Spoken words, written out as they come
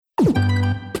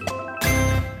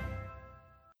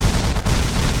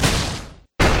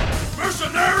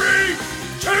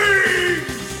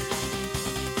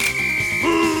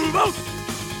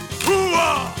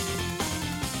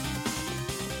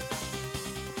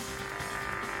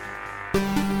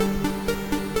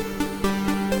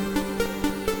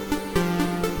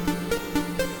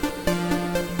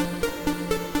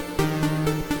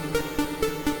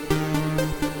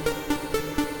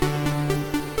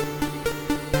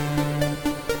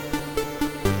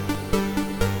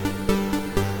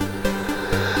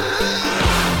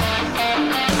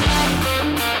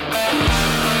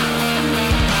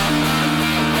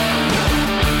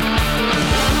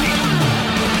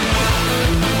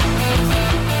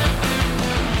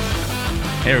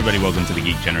Hey everybody, welcome to the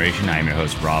Geek Generation. I am your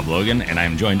host, Rob Logan, and I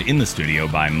am joined in the studio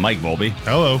by Mike Volpe.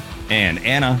 Hello. And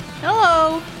Anna.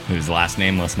 Hello. Who's last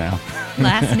nameless now.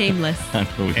 Last nameless.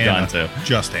 Who we've Anna. gone to.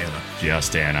 Just Anna.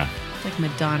 Just Anna. It's like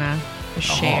Madonna, a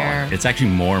Cher. It's actually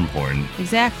more important.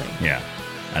 Exactly. Yeah,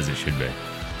 as it should be.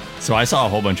 So I saw a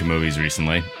whole bunch of movies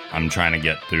recently. I'm trying to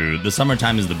get through. The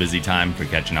summertime is the busy time for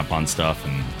catching up on stuff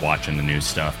and watching the new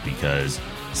stuff because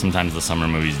sometimes the summer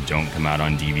movies don't come out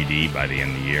on DVD by the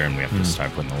end of the year and we have to start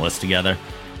putting the list together.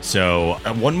 So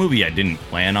one movie I didn't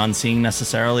plan on seeing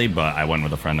necessarily, but I went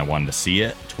with a friend that wanted to see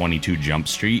it, 22 Jump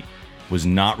Street. Was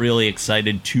not really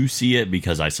excited to see it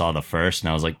because I saw the first and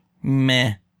I was like,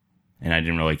 meh. And I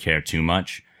didn't really care too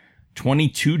much.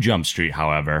 22 Jump Street,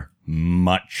 however,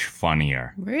 much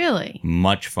funnier. Really?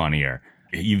 Much funnier.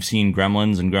 You've seen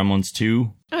Gremlins and Gremlins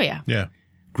 2? Oh, yeah. Yeah.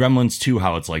 Gremlins 2,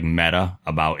 how it's like meta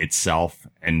about itself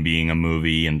and being a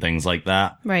movie and things like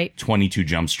that. Right. 22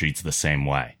 Jump Street's the same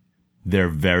way. They're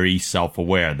very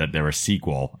self-aware that they're a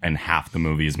sequel and half the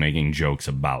movie is making jokes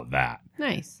about that.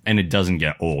 Nice. And it doesn't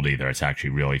get old either. It's actually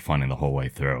really funny the whole way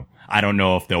through. I don't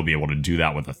know if they'll be able to do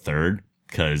that with a third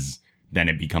because then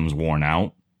it becomes worn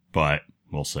out, but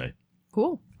we'll see.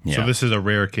 Cool. Yeah. So this is a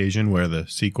rare occasion where the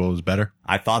sequel is better?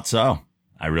 I thought so.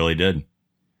 I really did.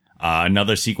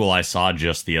 Another sequel I saw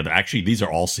just the other... Actually, these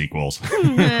are all sequels.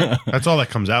 That's all that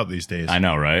comes out these days. I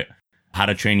know, right? How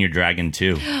to Train Your Dragon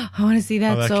 2. I want to see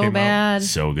that, that so came out. bad.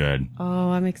 So good. Oh,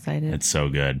 I'm excited. It's so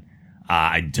good.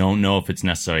 I don't know if it's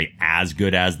necessarily as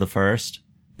good as the first,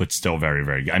 but still very,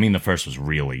 very good. I mean, the first was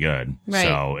really good. Right.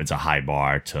 So it's a high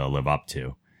bar to live up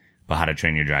to. But How to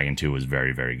Train Your Dragon 2 was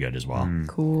very, very good as well.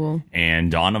 Cool. And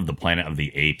Dawn of the Planet of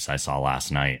the Apes I saw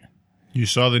last night. You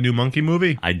saw the new Monkey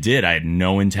movie? I did. I had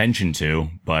no intention to,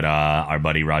 but our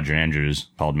buddy Roger Andrews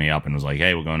called me up and was like,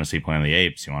 hey, we're going to see Planet of the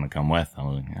Apes. You want to come with? I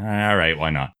was like, all right, why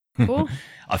not? Cool.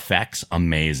 Effects,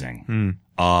 amazing.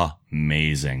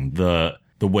 Amazing. The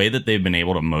way that they've been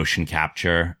able to motion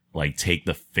capture, like take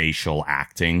the facial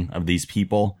acting of these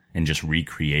people and just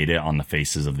recreate it on the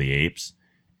faces of the apes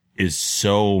is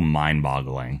so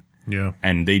mind-boggling. Yeah.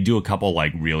 And they do a couple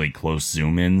like really close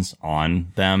zoom-ins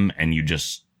on them and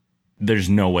there's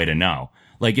no way to know.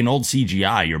 Like in old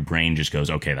CGI, your brain just goes,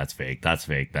 okay, that's fake, that's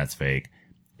fake, that's fake.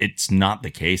 It's not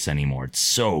the case anymore. It's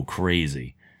so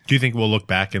crazy. Do you think we'll look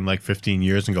back in like 15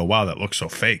 years and go, wow, that looks so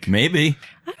fake? Maybe.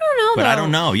 I don't know, But though. I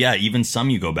don't know. Yeah, even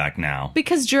some you go back now.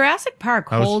 Because Jurassic Park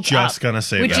I was holds just up, gonna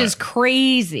say which that. is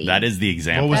crazy. That is the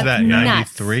example. What was That's that,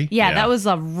 nuts. 93? Yeah, Yeah. that was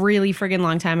a really friggin'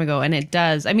 long time ago, and it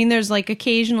does. I mean, there's like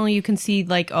occasionally you can see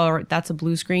like, oh, that's a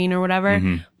blue screen or whatever,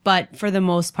 but for the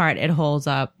most part, it holds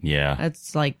up. Yeah.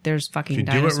 It's like there's fucking If you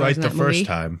do dinosaurs it right in the that first movie.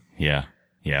 time. Yeah.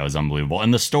 Yeah, it was unbelievable.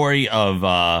 And the story of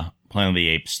Planet of the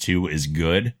Apes 2 is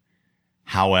good.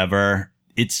 However,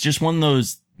 it's just one of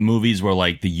those movies where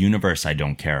like the universe I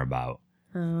don't care about.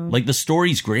 Like the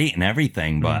story's great and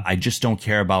everything, but I just don't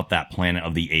care about that Planet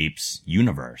of the Apes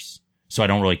universe. So I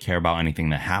don't really care about anything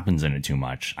that happens in it too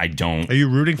much. I don't. Are you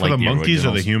rooting for like the monkeys or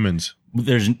the originals. humans?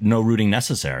 There's no rooting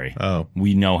necessary. Oh.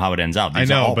 We know how it ends out. These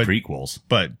I know, are all but- prequels.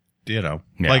 But, you know,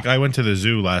 Yeah. like I went to the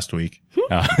zoo last week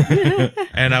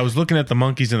and I was looking at the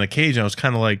monkeys in the cage and I was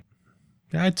kind of like,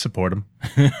 yeah, I'd support them.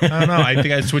 I don't know. I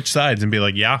think I'd switch sides and be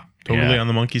like, yeah, totally Yeah. on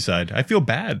the monkey side. I feel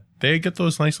bad. They get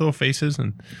those nice little faces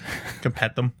and can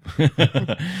pet them. You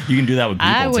can do that with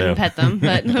people I wouldn't too. pet them,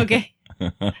 but okay.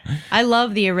 I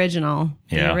love the original,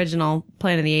 Yeah.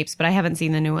 Planet of the Apes, but I haven't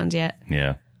seen the new ones yet.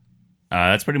 Yeah.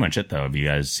 That's pretty much it, though. Have you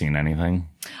guys seen anything?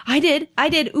 I did.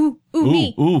 Ooh,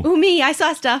 me. ooh. Me. I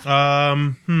saw stuff.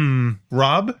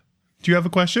 Rob, do you have a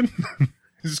question?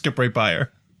 Just skip right by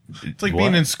her. It's like What?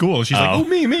 being in school. She's like, oh,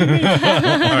 me. All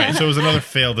right, so it was another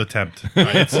failed attempt. All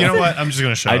right, you know what? I'm just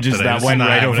going to shut up today. That This is went not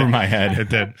right happening. over my head. It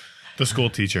did. The school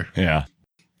teacher. Yeah.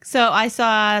 So I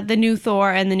saw the new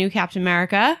Thor and the new Captain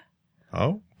America.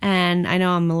 Oh? And I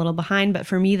know I'm a little behind, but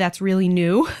for me, that's really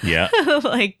new. Yeah.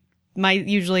 Like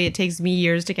usually it takes me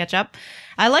years to catch up.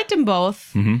 I liked them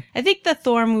both. Mm-hmm. I think the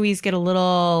Thor movies get a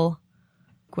little,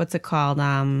 what's it called?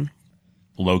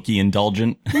 Loki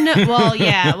indulgent. No, well,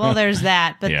 yeah, well, there's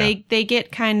that, but Yeah. they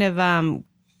get kind of,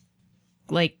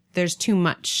 like there's too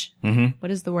much. Mm-hmm.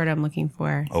 What is the word I'm looking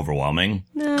for? Overwhelming.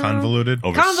 No. Convoluted.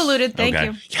 Convoluted. Thank Okay.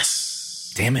 you.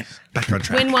 Yes. Damn it. Back on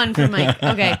track. Win one for Mike.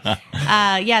 Okay.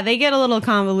 Yeah, they get a little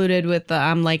convoluted with the,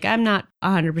 I'm not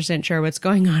 100% sure what's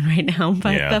going on right now,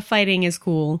 but Yeah. the fighting is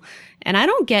cool. And I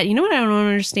don't get, you know what I don't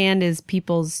understand is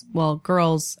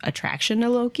girls' attraction to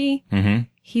Loki. Mm-hmm.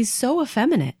 He's so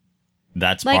effeminate.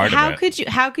 That's Like, part of it.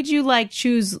 how could you like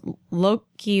choose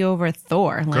Loki over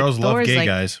Thor? Like, Girls love Thor's gay like,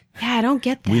 guys. Yeah, I don't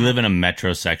get that. We live in a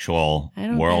metrosexual I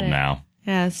don't world get it. now.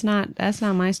 Yeah, that's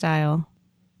not my style.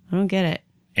 I don't get it.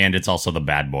 And it's also the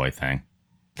bad boy thing,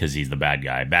 because he's the bad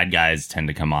guy. Bad guys tend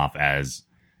to come off as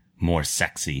more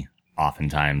sexy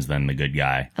oftentimes than the good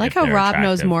guy. I like how Rob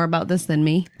knows more about this than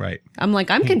me. Right. I'm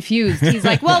like, I'm confused. He's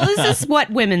like, well, this is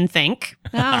what women think.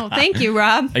 Oh, thank you,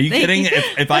 Rob. Are you kidding?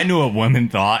 If I knew what women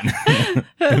thought,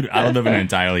 dude, I would live in an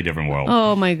entirely different world.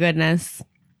 Oh, my goodness.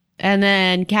 And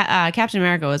then Captain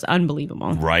America was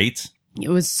unbelievable. Right? It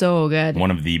was so good. One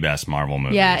of the best Marvel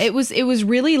movies. Yeah, it was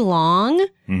really long.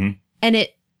 Mm-hmm. And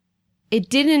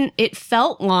it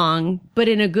felt long, but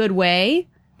in a good way.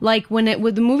 Like when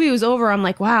the movie was over, I'm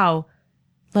like, wow,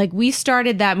 like we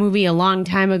started that movie a long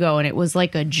time ago and it was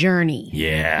like a journey.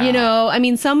 Yeah. You know, I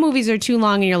mean, some movies are too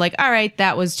long and you're like, all right,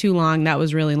 that was too long. That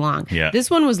was really long. Yeah. This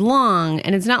one was long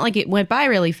and it's not like it went by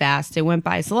really fast. It went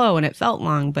by slow and it felt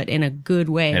long, but in a good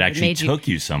way. It actually took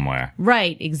you somewhere.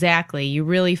 Right. Exactly. You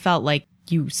really felt like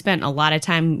you spent a lot of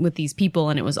time with these people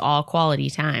and it was all quality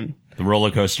time. The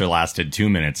roller coaster lasted 2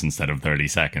 minutes instead of 30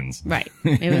 seconds. Right.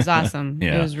 It was awesome.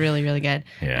 Yeah. It was really, really good.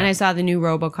 Yeah. And I saw the new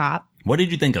RoboCop. What did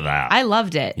you think of that? I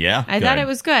loved it. Yeah? I thought it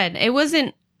was good. It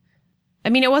wasn't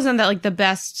that like the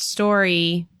best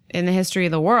story in the history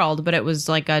of the world, but it was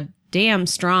like a damn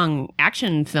strong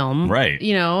action film. Right.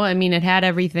 You know, I mean, it had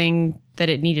everything that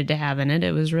it needed to have in it.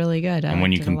 It was really good. And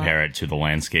when you compare it to the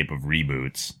landscape of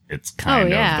reboots, it's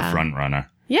kind of the front runner.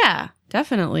 Yeah,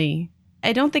 definitely.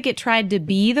 I don't think it tried to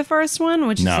be the first one,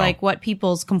 which is like what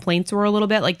people's complaints were a little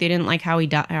bit. Like they didn't like how he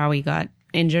got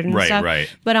injured and stuff. Right.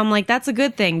 But I'm like, that's a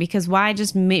good thing because why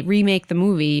just remake the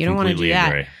movie? You don't want to do that.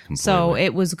 Agree. So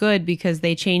it was good because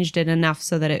they changed it enough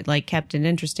so that it like kept it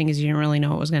interesting because you didn't really know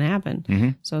what was going to happen. Mm-hmm.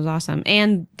 So it was awesome.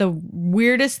 And the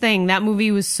weirdest thing, that movie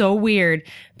was so weird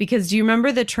because do you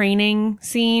remember the training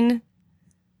scene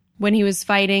when he was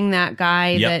fighting that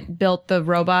guy that built the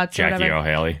robots? Jackie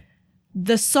O'Haley.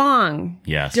 The song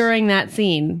Yes. during that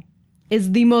scene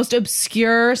is the most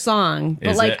obscure song, but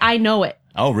Is like it? I know it.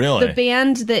 Oh, really? The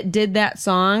band that did that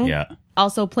song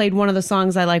also played one of the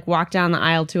songs I like walked down the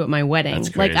aisle to at my wedding.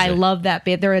 That's Like I crazy. love that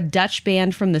band. They're a Dutch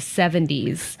band from the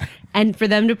 70s. And for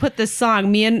them to put this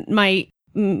song, me and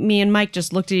Mike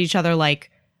just looked at each other like,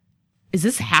 is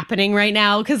this happening right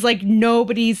now? Because like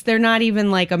they're not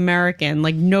even like American.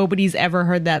 Like nobody's ever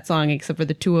heard that song except for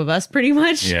the two of us pretty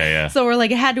much. Yeah. So we're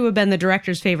like, it had to have been the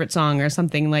director's favorite song or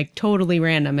something like totally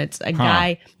random. It's a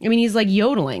guy. I mean, he's like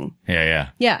yodeling.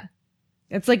 Yeah. Yeah.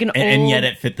 It's like an And yet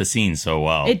it fit the scene so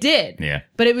well. It did. Yeah.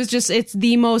 But it was it's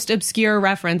the most obscure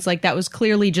reference. Like that was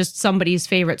clearly just somebody's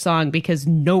favorite song because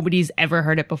nobody's ever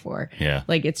heard it before. Yeah.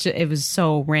 Like it was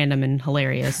so random and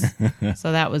hilarious.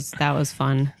 So that was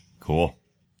fun. Cool.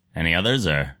 Any others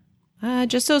or?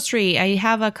 Just those three. I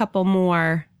have a couple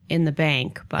more in the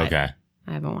bank, but Okay.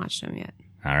 I haven't watched them yet.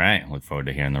 All right. Look forward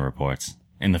to hearing the reports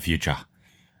in the future.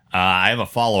 I have a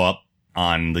follow-up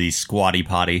on the Squatty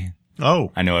Potty.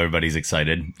 Oh. I know everybody's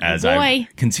excited as boy.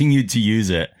 I've continued to use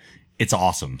it. It's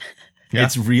awesome. Yeah.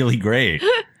 It's really great.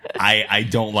 I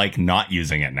don't like not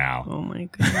using it now. Oh my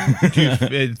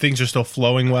god. Things are still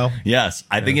flowing well. Yes.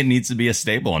 I think it needs to be a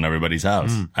staple in everybody's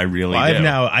house. I really do.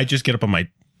 I just get up on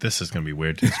this is going to be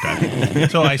weird to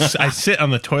describe. So I sit on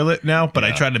the toilet now, but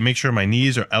I try to make sure my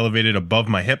knees are elevated above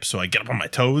my hips. So I get up on my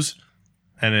toes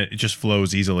and it just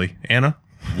flows easily. Anna?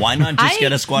 Why not just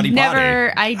get a Squatty Potty?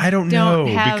 I don't know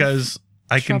have because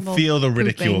I can trouble feel the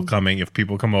ridicule pooping. coming if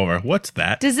people come over. What's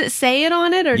that? Does it say it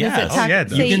on it or Yes. does it talk, yeah, it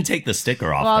does. You say can take the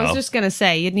sticker off, well, I though. was just gonna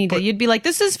say you'd be like,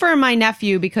 this is for my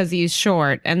nephew because he's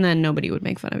short, and then nobody would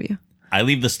make fun of you. I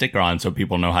leave the sticker on so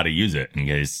people know how to use it in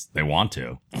case they want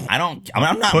to. I'm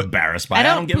not embarrassed by it.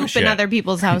 I don't give a poop shit. in other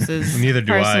people's houses. Neither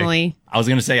do I. personally. I was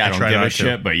going to say I don't try give a not to.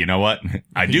 shit, but you know what?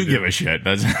 I do give a shit.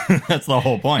 That's the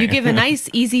whole point. You give a nice,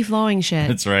 easy flowing shit.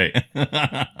 That's right.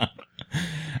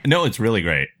 No, it's really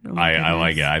great. Oh my I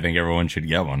like goodness. it. I think everyone should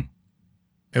get one.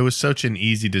 It was such an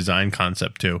easy design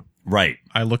concept too. Right.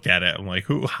 I look at it. I'm like,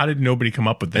 how did nobody come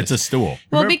up with this? It's a stool.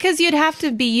 Well, because you'd have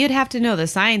to know the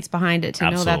science behind it to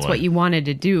know that's Absolutely. what you wanted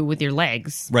to do with your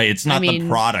legs. Right. It's not I mean, the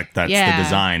product that's yeah. the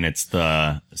design. It's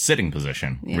the sitting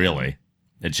position, really.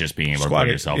 It's just being able to put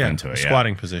yourself into it. Yeah.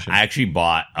 Squatting position. I actually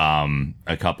bought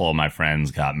a couple of my friends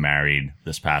got married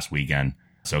this past weekend.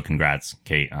 So congrats,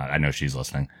 Kate. I know she's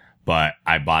listening. But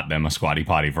I bought them a Squatty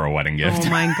Potty for a wedding gift. Oh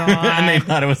my god! And they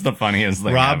thought it was the funniest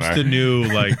thing Rob's ever. the new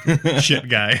shit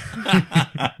guy.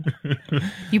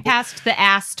 You passed the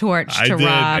ass torch I to did.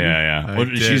 Rob. Yeah. I Well,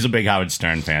 did. she's a big Howard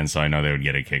Stern fan, so I know they would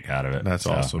get a kick out of it. That's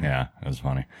awesome. Yeah, it was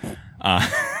funny. All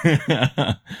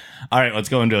right, let's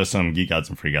go into some geek outs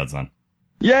and freak outs then.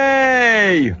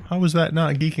 Yay! How was that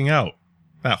not geeking out?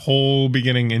 That whole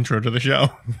beginning intro to the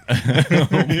show.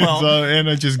 So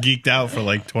Anna just geeked out for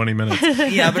like 20 minutes.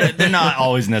 Yeah, but they're not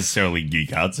always necessarily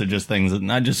geek outs. They're just things that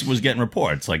I just was getting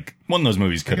reports. Like, one of those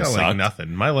movies could have sucked. Like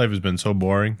nothing. My life has been so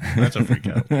boring. That's a freak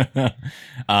out.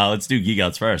 Let's do geek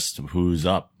outs first. Who's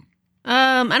up?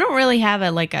 I don't really have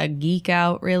a geek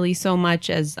out really so much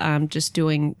as just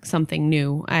doing something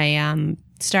new. I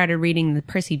started reading the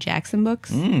Percy Jackson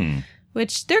books,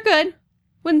 which they're good.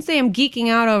 Wouldn't say I'm geeking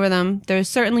out over them. They're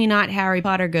certainly not Harry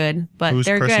Potter good, but Who's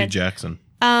they're Percy good. Jackson?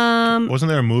 Wasn't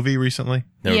there a movie recently?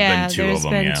 There have been two there's of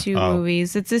them, been yeah. two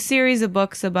movies. It's a series of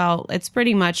books about, it's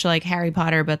pretty much like Harry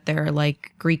Potter, but they're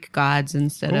like Greek gods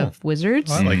instead of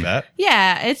wizards. I like that.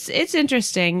 Yeah, it's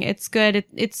interesting. It's good.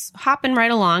 It's hopping right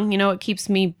along. You know, it keeps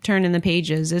me turning the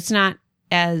pages. It's not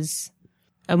as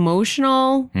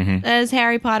emotional as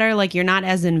Harry Potter. Like, you're not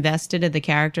as invested in the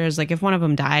characters. Like, if one of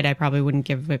them died, I probably wouldn't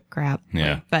give a crap.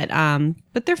 Yeah. But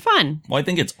they're fun. Well, I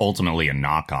think it's ultimately a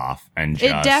knockoff. And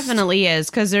It definitely is,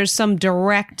 because there's some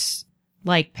direct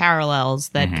like parallels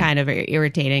that kind of are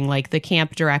irritating. Like, the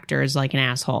camp director is like an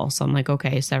asshole. So I'm like,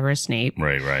 okay, Severus Snape.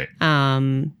 Right.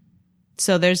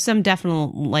 So there's some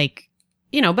definite, like,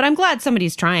 you know, but I'm glad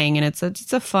somebody's trying, and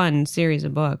it's a fun series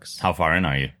of books. How far in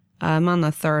are you? I'm on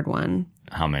the third one.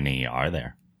 How many are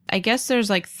there? I guess there's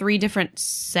like 3 different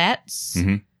sets,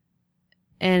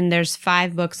 and there's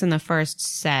 5 books in the first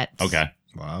set. Okay.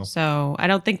 Wow. So I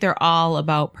don't think they're all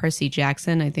about Percy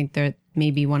Jackson. I think they're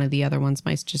maybe one of the other ones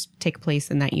might just take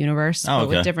place in that universe, but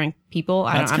with different people.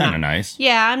 That's kind of nice.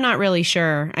 Yeah, I'm not really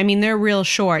sure. I mean, they're real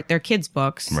short. They're kids'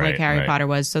 books, like Harry Potter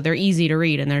was, so they're easy to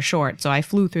read and they're short. So I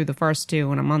flew through the first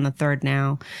 2, and I'm on the third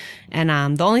now.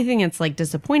 And the only thing that's like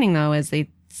disappointing though is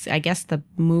I guess the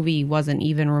movie wasn't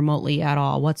even remotely at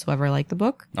all whatsoever like the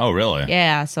book. Oh, really?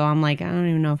 Yeah, so I'm like, I don't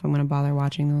even know if I'm going to bother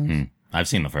watching those. I've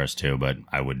seen the first 2, but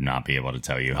I would not be able to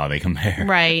tell you how they compare.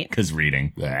 Right. Because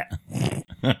reading. I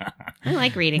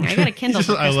like reading. I got a Kindle.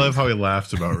 I love how he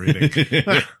laughs about reading.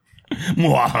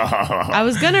 I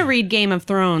was going to read Game of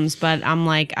Thrones, but I'm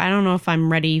like, I don't know if I'm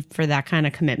ready for that kind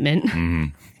of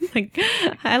commitment. Like,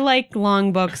 I like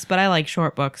long books, but I like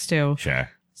short books too. Sure.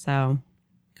 So.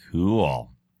 Cool.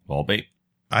 Well, babe.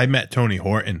 I met Tony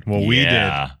Horton. Well, we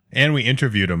did. And we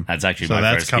interviewed him. That's actually so my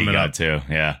that's first coming geek up out too.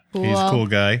 Yeah. Cool. He's a cool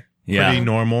guy. Yeah. Pretty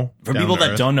normal. For people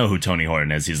that don't know who Tony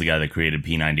Horton is, he's the guy that created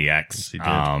P90X. Yes, he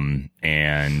did.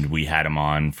 And we had him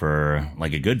on for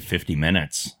like a good 50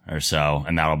 minutes or so,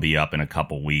 and that'll be up in a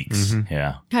couple weeks.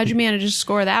 Yeah. How'd you manage to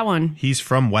score that one? He's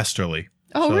from Westerly.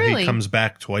 Oh, so really? He comes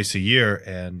back twice a year,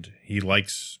 and he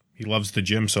loves the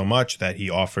gym so much that he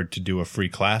offered to do a free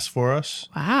class for us.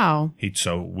 Wow.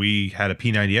 So we had a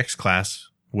P90X class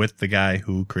with the guy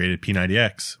who created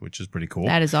P90X, which is pretty cool.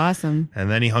 That is awesome. And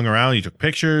then he hung around, he took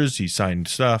pictures, he signed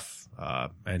stuff,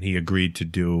 and he agreed to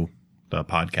do the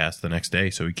podcast the next day.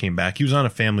 So he came back. He was on a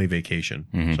family vacation.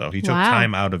 So he took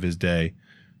time out of his day,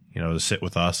 to sit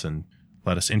with us and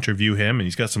let us interview him. And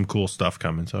he's got some cool stuff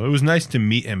coming. So it was nice to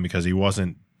meet him because he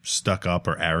wasn't stuck up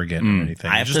or arrogant or anything.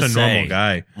 I have He's just to a normal say,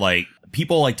 guy. Like,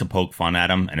 people like to poke fun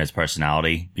at him and his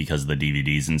personality because of the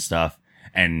DVDs and stuff.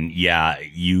 And yeah,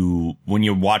 when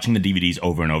you're watching the DVDs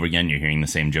over and over again, you're hearing the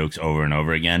same jokes over and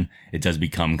over again. It does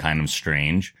become kind of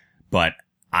strange, but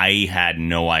I had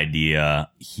no idea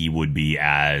he would be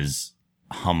as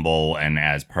humble and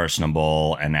as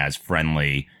personable and as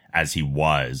friendly as he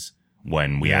was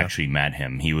when we actually met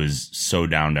him. He was so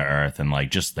down to earth and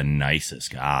like just the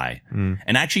nicest guy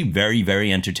and actually very,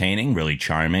 very entertaining, really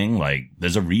charming. Like,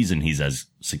 there's a reason he's as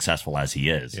successful as he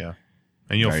is. Yeah.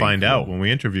 And you'll Very find cool. out when we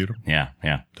interviewed him.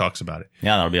 Yeah. Talks about it.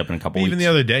 Yeah, that'll be up in a couple weeks. Even the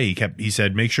other day, he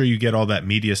said, make sure you get all that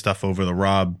media stuff over to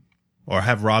Rob, or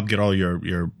have Rob get all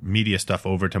your media stuff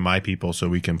over to my people so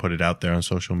we can put it out there on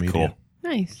social media. Cool.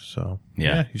 Nice. So,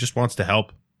 Yeah. he just wants to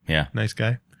help. Yeah. Nice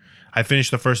guy. I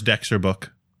finished the first Dexter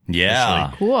book.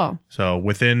 Yeah. Cool. So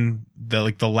within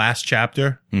the last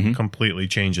chapter, completely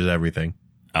changes everything.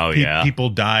 Oh, yeah. People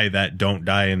die that don't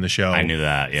die in the show. I knew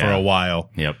that. Yeah. For a while.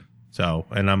 Yep. So,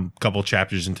 and I'm a couple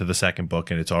chapters into the second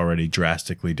book, and it's already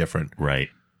drastically different. Right.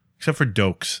 Except for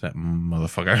Dokes, that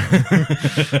motherfucker.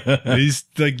 He's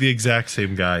like the exact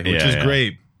same guy, which is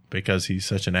great because he's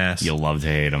such an ass. You'll love to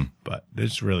hate him. But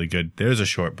it's really good. There's a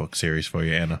short book series for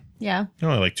you, Anna. Yeah.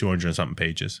 Only like 200 and something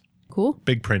pages. Cool.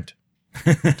 Big print.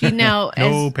 Do you know,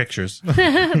 No pictures. now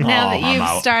I'm that you've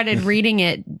out. started reading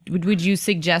it, would you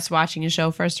suggest watching a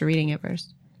show first or reading it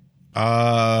first?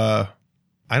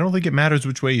 I don't think it matters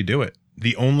which way you do it.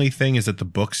 The only thing is that the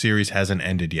book series hasn't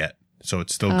ended yet. So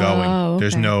it's still going. Okay.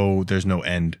 There's no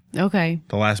end. Okay.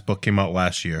 The last book came out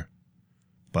last year.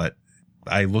 But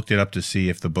I looked it up to see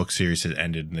if the book series had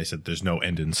ended, and they said there's no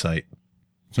end in sight.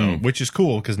 So, which is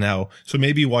cool because now, so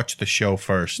maybe you watch the show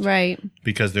first, Right.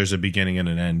 because there's a beginning and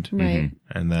an end, Right.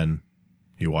 and then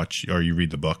you watch or you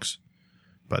read the books.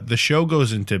 But the show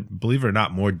goes into, believe it or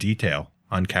not, more detail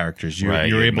on characters. You're Right,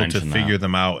 you're you able to mentioned figure that.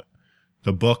 them out.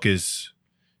 The book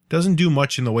doesn't do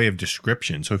much in the way of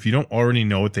description. So if you don't already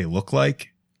know what they look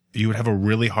like, you would have a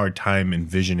really hard time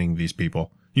envisioning these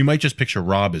people. You might just picture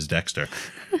Rob as Dexter.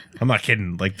 I'm not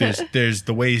kidding. Like there's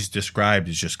the way he's described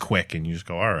is just quick, and you just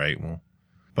go, all right, well,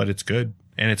 but it's good,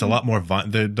 and it's a lot more.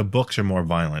 The books are more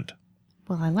violent.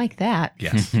 Well, I like that.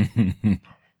 Yes.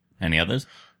 Any others?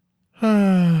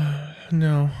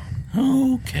 No.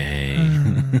 Okay.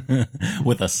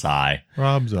 With a sigh.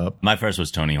 Rob's up. My first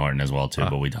was Tony Horton as well, too,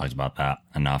 but we talked about that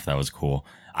enough. That was cool.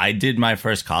 I did my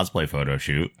first cosplay photo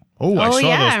shoot. Oh, I Oh, saw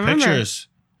yeah, I those remember. pictures.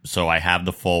 So I have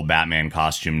the full Batman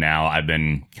costume now. I've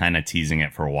been kind of teasing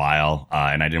it for a while,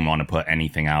 and I didn't want to put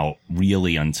anything out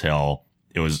really until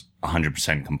it was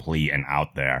 100% complete and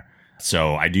out there.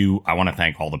 So I want to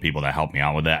thank all the people that helped me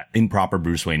out with that. In proper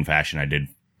Bruce Wayne fashion, I did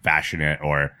fashion it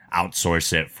or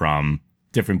outsource it from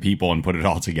different people and put it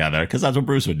all together, because that's what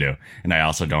Bruce would do. And I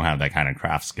also don't have that kind of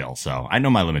craft skill, so I know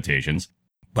my limitations.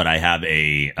 But I have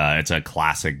it's a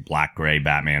classic black-gray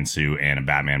Batman suit and a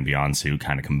Batman Beyond suit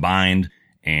kind of combined.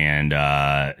 And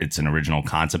it's an original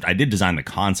concept. I did design the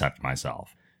concept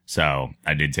myself, so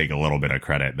I did take a little bit of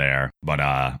credit there. But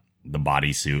the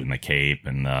bodysuit and the cape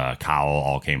and the cowl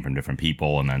all came from different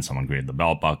people, and then someone created the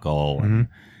belt buckle. And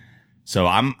so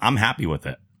I'm happy with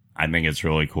it. I think it's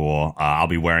really cool. I'll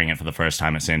be wearing it for the first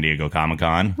time at San Diego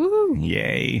Comic-Con. Woo!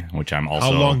 Yay! Which I'm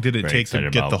also. How long did it very take to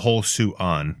excited get about. the whole suit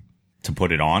on? To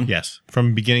put it on? Yes,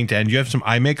 from beginning to end. You have some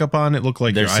eye makeup on. It looked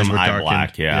like There's your eyes some were eye darkened.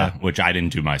 black, yeah, which I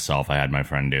didn't do myself. I had my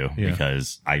friend do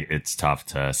because it's tough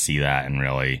to see that and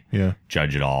really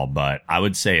judge it all. But I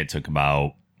would say it took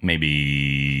about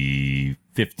maybe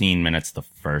 15 minutes the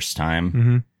first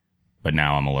time. But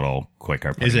now I'm a little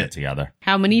quicker putting it together.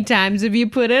 How many times have you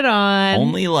put it on?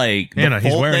 Only like Anna,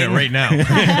 he's wearing it right now.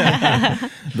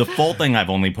 The full thing I've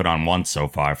only put on once so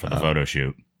far for the photo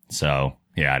shoot. So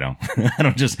yeah, I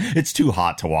don't just, it's too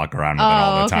hot to walk around with it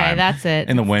all the time. Okay, that's it.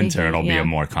 In the It's winter, the- it'll be yeah. a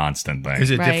more constant thing. Is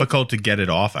it Right. difficult to get it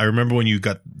off? I remember when you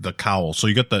got the cowl. So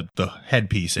you got the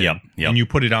headpiece in, Yep. and you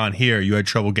put it on here. You had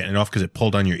trouble getting it off because it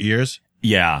pulled on your ears.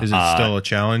 Yeah. Is it still a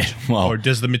challenge? well- or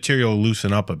does the material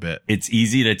loosen up a bit? It's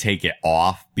easy to take it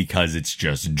off because it's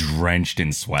just drenched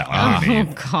in sweat Oh,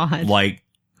 underneath. God. Like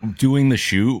doing the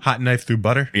shoot. Hot knife through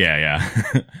butter? Yeah.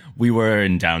 We were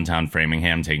in downtown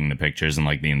Framingham taking the pictures in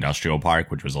like the industrial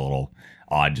park, which was a little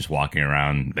odd just walking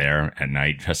around there at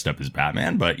night dressed up as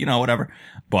Batman, but you know, whatever.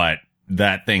 But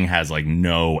that thing has like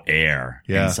no air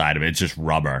inside of it. It's just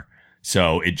rubber.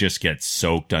 So it just gets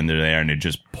soaked under there and it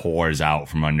just pours out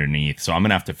from underneath. So I'm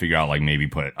going to have to figure out like maybe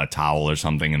put a towel or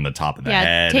something in the top of the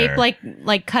head. tape or,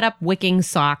 like cut up wicking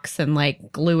socks and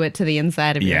like glue it to the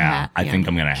inside of your hat. I think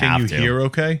I'm going to Can have you to. hear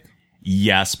okay?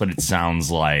 Yes, but it sounds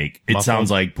like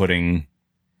putting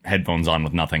headphones on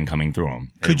with nothing coming through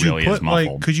them. Could it really you is put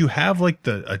muffled. could you have like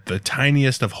the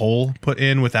tiniest of hole put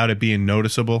in without it being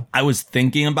noticeable? I was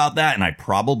thinking about that, and I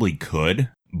probably could,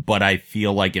 but I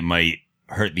feel like it might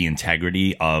hurt the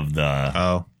integrity of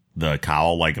the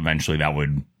cowl. Like eventually that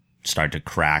would start to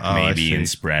crack I maybe see. and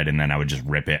spread, and then I would just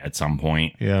rip it at some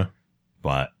point. Yeah.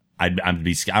 But I'd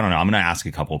be, I don't know. I'm going to ask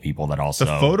a couple of people that also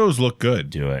The photos look good.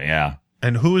 do it. Yeah.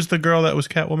 And who is the girl that was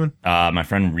Catwoman? My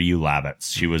friend Ryu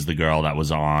Lavitz. She was the girl that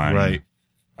was on Right.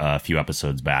 a few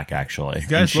episodes back, actually.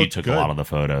 guys And she look took good. a lot of the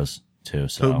photos too.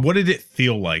 So What did it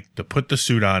feel like to put the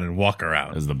suit on and walk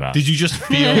around? it was the best. Did you just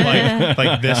feel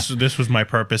like this was my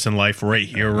purpose in life right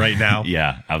here, right now?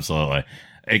 Yeah, absolutely.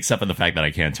 Except for the fact that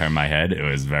I can't turn my head. It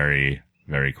was very,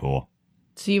 very cool.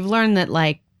 So you've learned that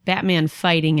like Batman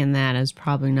fighting in that is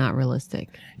probably not realistic.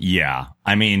 Yeah.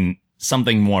 I mean,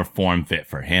 something more form fit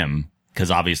for him. Because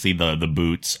obviously the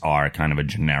boots are kind of a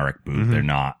generic boot. They're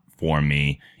not for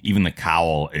me. Even the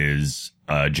cowl is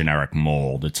a generic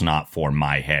mold. It's not for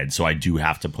my head. So I do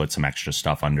have to put some extra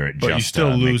stuff under it But just you still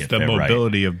to make lose it the fit right.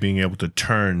 mobility of being able to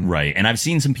turn. Right. And I've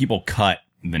seen some people cut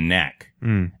the neck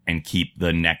and keep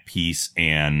the neck piece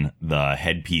and the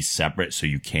headpiece separate so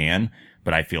you can.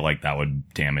 But I feel like that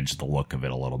would damage the look of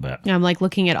it a little bit. I'm like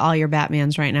looking at all your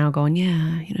Batmans right now going,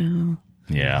 yeah, How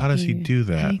Yeah. does he do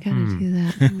that? you gotta do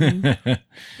that.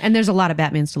 And there's a lot of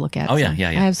Batmans to look at. Oh, yeah, so yeah.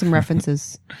 I have some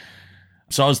references.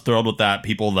 So I was thrilled with that.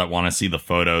 People that want to see the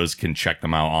photos can check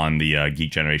them out on the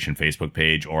Geek Generation Facebook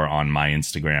page or on my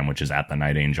Instagram, which is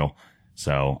 @TheNightAngel.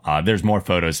 So there's more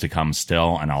photos to come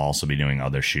still, and I'll also be doing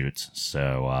other shoots.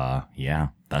 So yeah,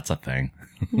 that's a thing.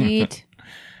 Neat.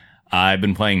 I've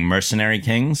been playing Mercenary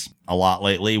Kings a lot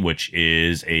lately, which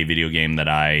is a video game that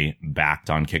I backed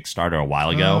on Kickstarter a while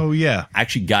ago. Oh, yeah. I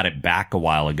actually got it back a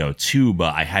while ago too,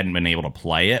 but I hadn't been able to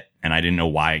play it, and I didn't know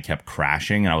why it kept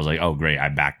crashing. And I was like, oh, great, I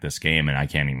backed this game, and I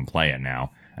can't even play it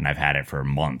now. And I've had it for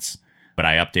months. But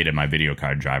I updated my video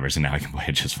card drivers, and now I can play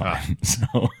it just fine. So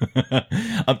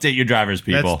update your drivers,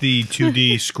 people. That's the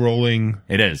 2D scrolling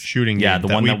it is. shooting game. Yeah, the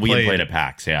one that we had played at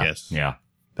PAX. Yeah. Yes. Yeah.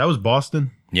 That was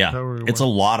Boston? Yeah. That where it It's a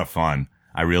was? lot of fun.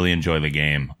 I really enjoy the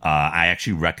game. I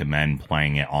actually recommend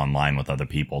playing it online with other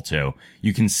people, too.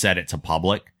 You can set it to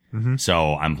public.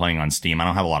 So I'm playing on Steam. I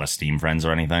don't have a lot of Steam friends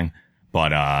or anything,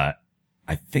 but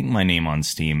I think my name on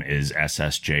Steam is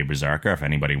SSJ Berserker, if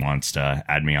anybody wants to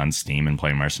add me on Steam and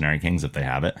play Mercenary Kings if they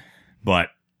have it. But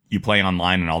you play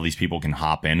online and all these people can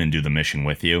hop in and do the mission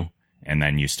with you, and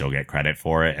then you still get credit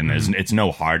for it. And it's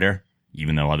no harder,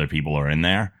 even though other people are in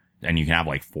there. And you can have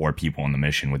like 4 people in the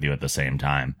mission with you at the same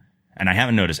time. And I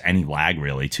haven't noticed any lag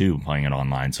really, too, playing it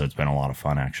online. So it's been a lot of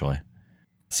fun, actually.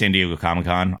 San Diego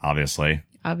Comic-Con, obviously.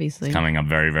 Obviously. Coming up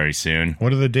very, very soon.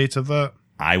 What are the dates of that?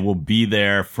 I will be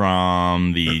there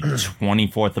from the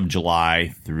 24th of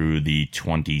July through the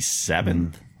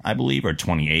 27th, I believe, or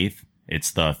 28th.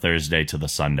 It's the Thursday to the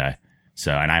Sunday.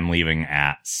 So, and I'm leaving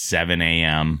at 7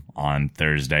 a.m. on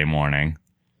Thursday morning.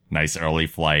 Nice early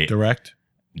flight. Direct?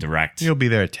 You'll be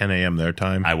there at 10 a.m. their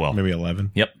time. I will. Maybe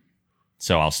 11. Yep.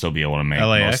 So I'll still be able to make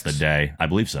LAX? most of the day. I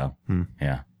believe so.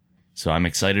 Yeah. So I'm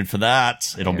excited for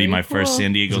that. It'll be my first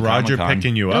San Diego Is Roger Comic-Con.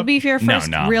 picking you It'll up? be your first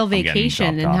No, real I'm getting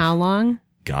vacation in dropped off. how long?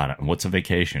 God, what's a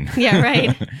vacation? Yeah,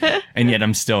 right. And yet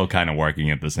I'm still kind of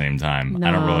working at the same time.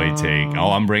 I don't really take,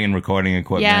 I'm bringing recording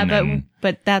equipment. Yeah, and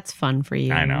but that's fun for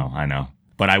you. I know.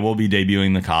 But I will be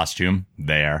debuting the costume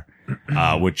there,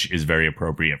 which is very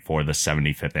appropriate for the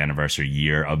 75th anniversary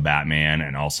year of Batman,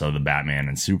 and also the Batman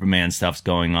and Superman stuff's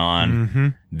going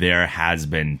on. There has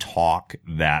been talk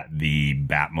that the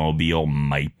Batmobile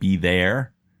might be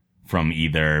there from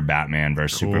either Batman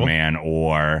vs. Cool. Superman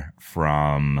or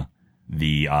from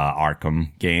the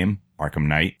Arkham game, Arkham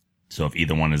Knight. So if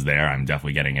either one is there, I'm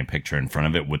definitely getting a picture in front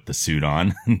of it with the suit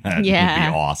on. That would be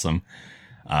awesome.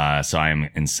 So I'm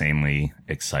insanely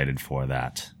excited for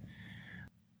that.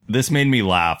 This made me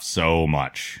laugh so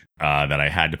much that I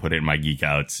had to put it in my Geek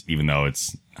Outs, even though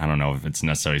I don't know if it's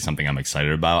necessarily something I'm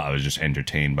excited about. I was just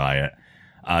entertained by it.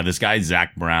 This guy,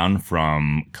 Zach Brown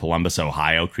from Columbus,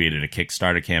 Ohio, created a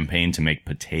Kickstarter campaign to make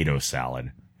potato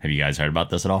salad. Have you guys heard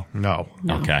about this at all? No.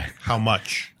 Okay. How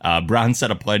much? Brown set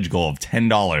a pledge goal of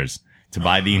 $10 to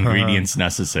buy the ingredients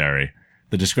necessary.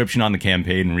 The description on the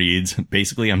campaign reads,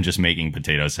 basically, I'm just making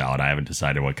potato salad. I haven't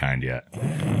decided what kind yet.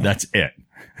 That's it.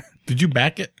 Did you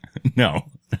back it? No,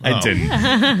 I didn't.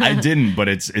 I didn't, but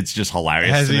it's just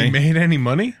hilarious Has to he me. made any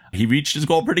money? He reached his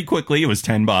goal pretty quickly. It was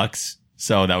 $10.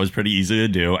 So that was pretty easy to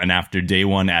do. And after day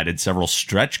one, added several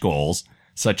stretch goals,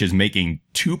 such as making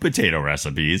 2 potato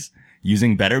recipes,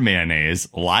 using better mayonnaise,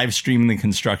 live streaming the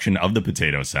construction of the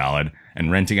potato salad,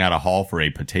 and renting out a hall for a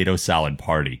potato salad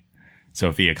party. So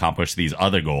if he accomplished these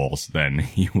other goals, then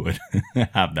he would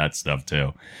have that stuff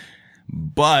too.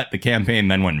 But the campaign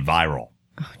then went viral.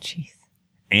 Oh, jeez.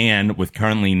 And with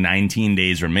currently 19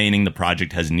 days remaining, the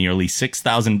project has nearly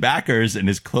 6,000 backers and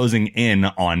is closing in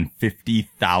on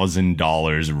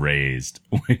 $50,000 raised,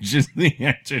 which is the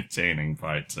entertaining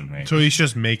part to me. So he's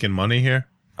just making money here?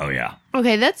 Oh, yeah.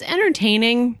 Okay, that's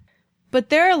entertaining. But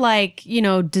there are like,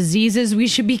 diseases we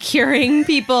should be curing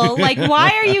people. Like,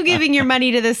 why are you giving your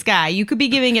money to this guy? You could be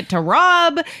giving it to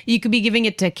Rob. You could be giving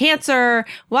it to cancer.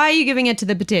 Why are you giving it to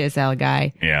the potato salad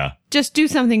guy? Yeah. Just do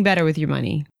something better with your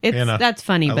money. Anna, That's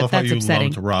funny, I but love that's how you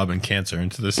upsetting. lumped Rob and cancer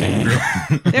into the same group.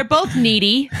 They're both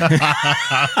needy.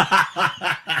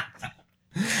 I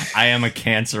am a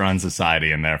cancer on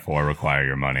society and therefore require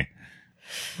your money.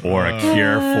 Or a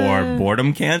cure for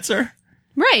boredom cancer?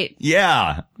 Right.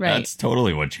 Yeah. Right. That's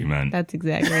totally what you meant. That's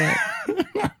exactly it.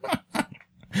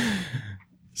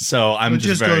 So I'm It just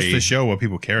just very... goes to show what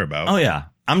people care about. Oh, yeah.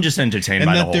 I'm just entertained and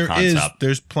by the that whole concept.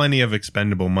 there's plenty of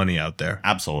expendable money out there.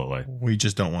 Absolutely. We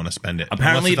just don't want to spend it.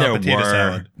 Apparently Unless it's on potato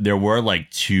salad. there were like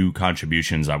 2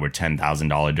 contributions that were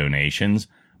 $10,000 donations,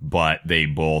 but they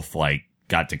both like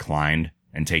got declined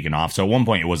and taken off. So at one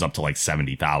point it was up to like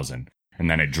 70,000 and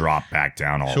then it dropped back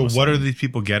down all So of a what are sudden. these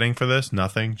people getting for this?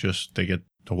 Nothing. Just they get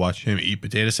to watch him eat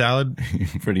potato salad.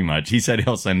 Pretty much. He said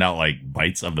he'll send out like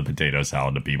bites of the potato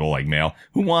salad to people like mail.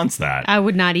 Who wants that? I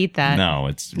would not eat that. No,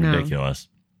 it's No. ridiculous.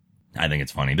 I think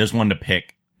it's funny. There's one to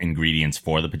pick ingredients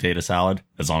for the potato salad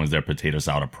as long as they're potato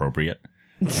salad appropriate.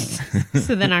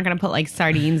 So they're not going to put like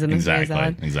sardines in the potato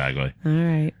salad. Exactly. All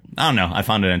right. I don't know. I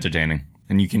found it entertaining.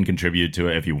 and you can contribute to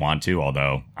it if you want to,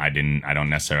 although I don't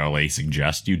necessarily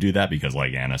suggest you do that because,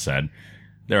 like Anna said,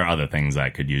 there are other things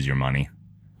that could use your money.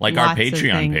 Like our Lots of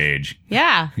Patreon things. page.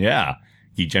 Yeah. Yeah.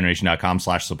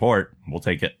 geekgeneration.com/support. We'll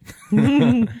take it.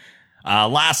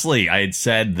 Lastly, I had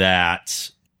said that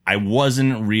I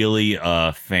wasn't really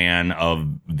a fan of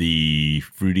the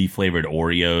fruity flavored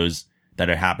Oreos that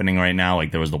are happening right now.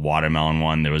 Like there was the watermelon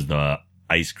one. There was the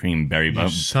ice cream berry. You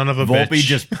son of a Volpe bitch.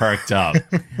 just perked up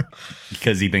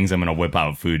because he thinks I'm going to whip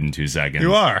out food in 2 seconds.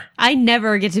 You are. I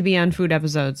never get to be on food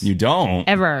episodes. You don't?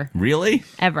 Ever. Really?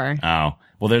 Ever. Oh.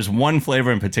 Well, there's one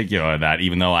flavor in particular that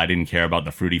even though I didn't care about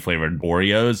the fruity flavored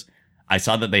Oreos, I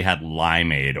saw that they had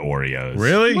limeade Oreos.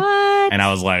 Really? What? And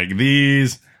I was like,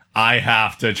 these I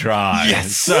have to try.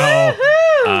 Yes. So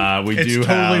we It's do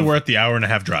totally have. worth the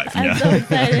hour-and-a-half drive. I'm so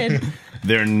excited.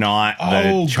 They're not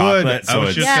Oh, the chocolate, good. I so was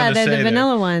it's just Yeah, gonna they're say the that.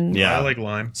 vanilla ones. yeah. I like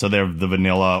lime. So they're the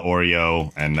vanilla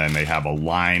Oreo, and then they have a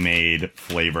limeade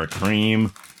flavor cream,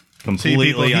 See, completely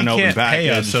people, he unopened can't pay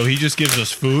package. us, so he just gives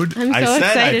us food. I'm I so said I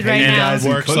excited paid right you now. guys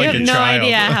and Works cooked like You a have no child.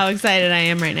 idea how excited I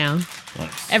am right now.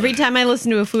 Let's Every see. time I listen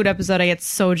to a food episode, I get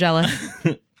so jealous.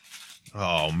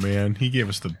 Oh man, he gave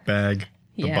us the bag,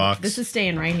 the Yeah, box. this is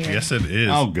staying right here. Yes, it is.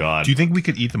 Oh God. Do you think we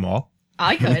could eat them all?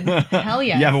 I could. Hell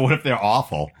yeah. Yeah, but what if they're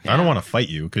awful? I don't want to fight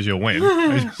you because you'll win.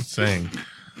 I'm just saying.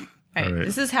 All right, All right.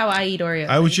 this is how I eat Oreos.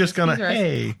 I was just gonna. These are-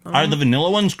 Hey, Are the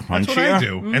vanilla ones crunchier? that's what I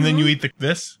do. And then you eat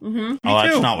this. Oh,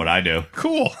 that's too. not what I do.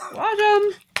 Cool. Watch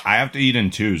 'em. I have to eat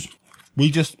in twos, We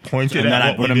just pointed and at then I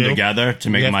what put we them do. together to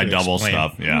We make have my to double explain.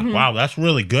 stuff. Yeah. Wow, that's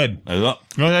really good. You know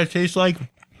what that tastes like?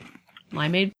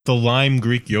 Limeade. The lime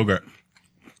Greek yogurt.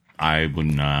 I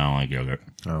don't like yogurt.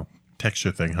 Oh,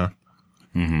 texture thing, huh?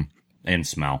 And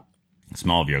smell. The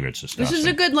smell of yogurt's disgusting. This is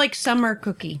a good like summer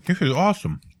cookie. This is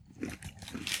awesome.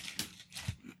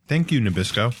 Thank you,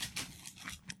 Nabisco.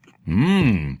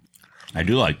 I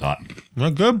do like that.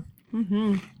 Not good.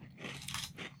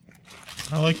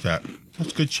 I like that.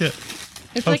 That's good shit.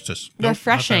 It's like Hostess. Nope,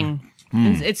 refreshing.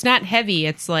 It's not heavy.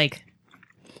 It's like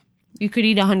you could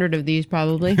eat 100 of these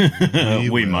probably. We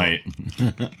We will. might.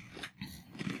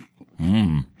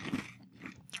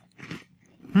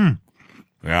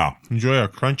 Yeah. Enjoy our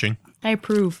crunching. I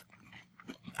approve.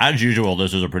 As usual,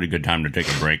 this is a pretty good time to take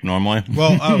a break normally.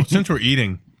 Well, since we're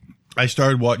eating, I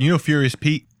started watching. You know Furious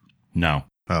Pete? No.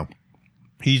 Oh.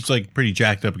 He's like pretty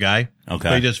jacked up guy. Okay.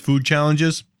 But he does food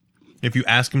challenges. If you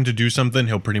ask him to do something,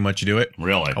 he'll pretty much do it.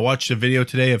 Really? I watched a video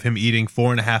today of him eating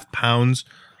 4.5 pounds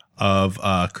of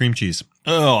cream cheese.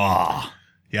 Ugh.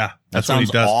 Yeah. That what he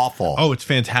sounds does. awful. Oh, it's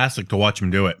fantastic to watch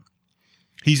him do it.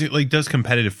 He's like does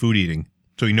competitive food eating.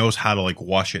 So he knows how to like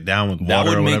wash it down with That water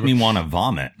would or make whatever. me want to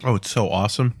vomit. Oh, it's so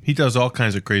awesome. He does all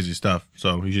kinds of crazy stuff.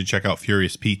 So you should check out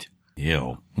Furious Pete.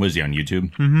 Ew. Was he on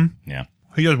YouTube? Mm-hmm. Yeah.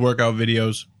 He does workout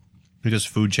videos. He does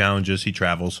food challenges. He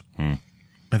travels. I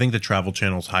think the Travel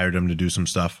Channel's hired him to do some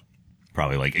stuff.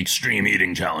 Probably like extreme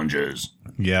eating challenges.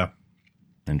 Yeah.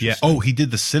 Yeah. Interesting. Oh, he did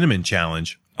the cinnamon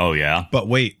challenge. Oh, yeah? But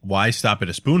wait, why stop at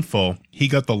a spoonful? He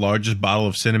got the largest bottle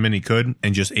of cinnamon he could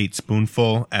and just ate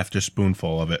spoonful after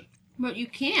spoonful of it. But you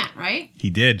can't, right? He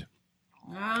did.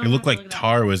 It looked like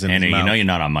tar was in Anna, his mouth. you know you're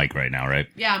not on mic right now, right?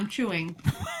 Yeah, I'm chewing.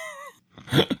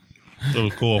 It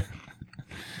was cool.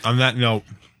 On that note,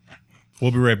 we'll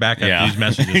be right back after these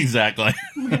messages. Exactly.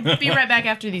 Be right back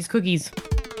after these cookies.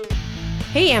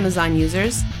 Hey, Amazon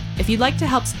users. If you'd like to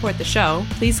help support the show,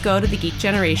 please go to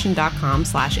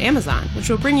thegeekgeneration.com/Amazon, which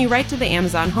will bring you right to the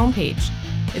Amazon homepage.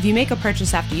 If you make a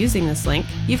purchase after using this link,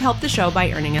 you've helped the show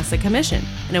by earning us a commission,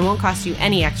 and it won't cost you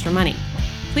any extra money.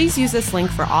 Please use this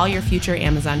link for all your future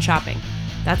Amazon shopping.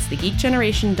 That's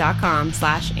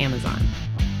thegeekgeneration.com/Amazon.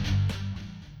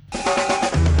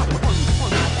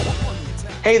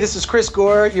 Hey, this is Chris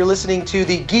Gore. You're listening to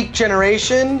the Geek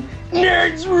Generation.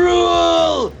 Nerds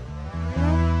rule!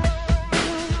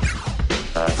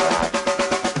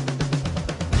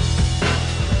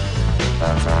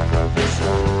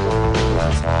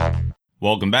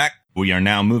 Welcome back. We are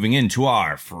now moving into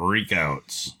our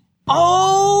freakouts.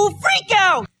 Oh, freak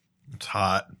out! It's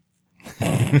hot.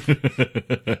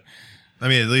 I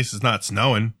mean, at least it's not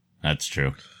snowing, That's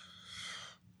true.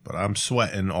 but I'm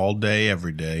sweating all day,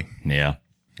 every day. Yeah.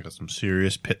 Got some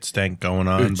serious pit stank going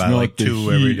on by like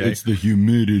 2 every day. the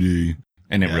humidity.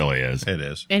 And it really is. It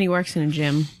is. And he works in a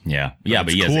gym. Yeah. Yeah,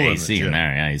 but it's he has cool in the AC in gym.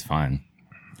 there. Yeah, he's fine.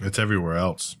 It's everywhere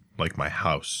else, like my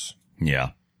house Yeah.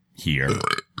 Here.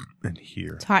 and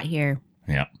here. It's hot here.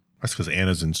 Yeah. That's because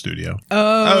Anna's in studio.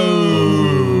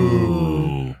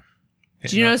 Ooh.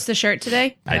 Did you notice the shirt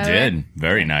today? I by the way? did.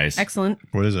 Very nice. Excellent.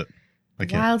 What is it? I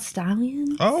can't. Wild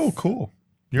Stallion? Oh, cool.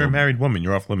 You're a married woman.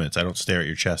 You're off limits. I don't stare at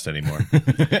your chest anymore.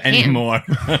 Anymore.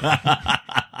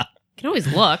 can always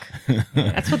look.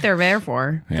 That's what they're there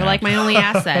for. They're like my only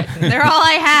asset. They're all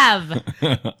I have.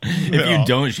 If you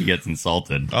don't, she gets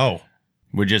insulted. Oh.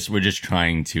 We're just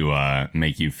trying to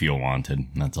make you feel wanted.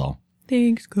 That's all.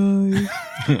 Thanks, guys.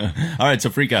 All right, so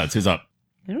freakouts. Who's up?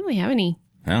 I don't really have any.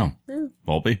 Oh,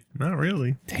 Volpe? Not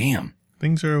really. Damn.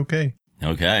 Things are okay.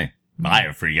 Okay. I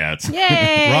have freakouts.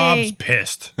 Yay! Rob's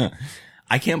pissed.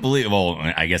 I can't believe, well,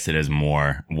 I guess it is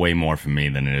way more for me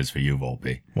than it is for you,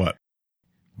 Volpe. What?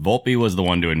 Volpe was the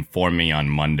one to inform me on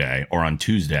Monday or on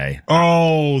Tuesday.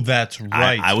 Oh, that's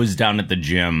right. I was down at the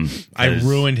gym. I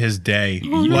ruined his day.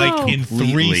 Oh, no. Like in 3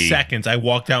 Completely. seconds, I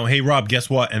walked out. Hey, Rob,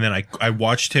 guess what? And then I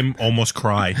watched him almost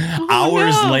cry.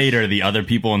 Hours no. later, the other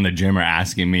people in the gym are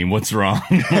asking me, what's wrong?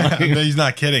 He's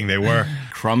not kidding. They were.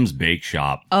 Crumb's Bake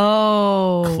Shop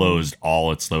Oh. closed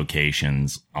all its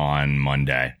locations on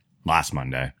last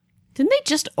Monday. Didn't they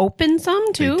just open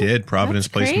some too? They did. Providence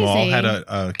That's Place crazy. Mall had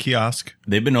a kiosk.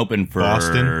 They've been open for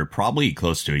Boston. probably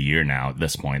close to a year now at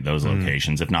this point, those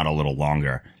locations, if not a little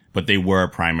longer. But they were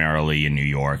primarily in New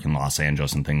York and Los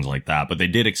Angeles and things like that. But they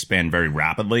did expand very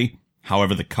rapidly.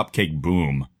 However, the cupcake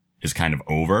boom is kind of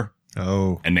over.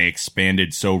 Oh. And they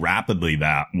expanded so rapidly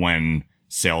that when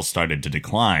sales started to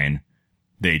decline,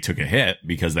 they took a hit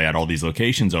because they had all these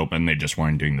locations open. They just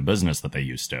weren't doing the business that they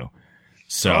used to.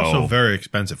 So Also very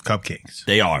expensive cupcakes.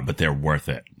 they are, but they're worth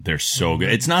it. They're so good.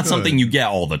 It's not something you get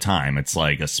all the time. It's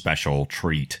like a special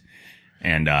treat.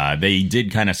 And they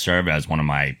did kind of serve as one of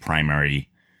my primary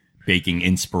baking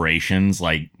inspirations.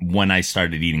 Like when I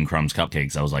started eating Crumb's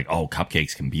cupcakes, I was like, oh,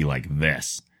 cupcakes can be like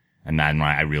this. And then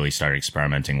I really started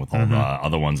experimenting with all the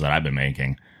other ones that I've been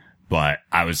making. But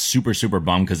I was super, super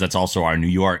bummed because that's also our New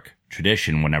York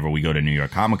tradition. Whenever we go to New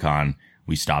York Comic Con,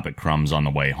 we stop at Crumb's on the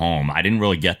way home. I didn't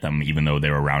really get them, even though they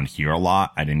were around here a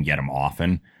lot. I didn't get them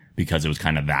often because it was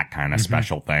kind of that kind of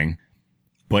special thing.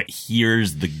 But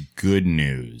here's the good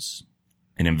news.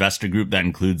 An investor group that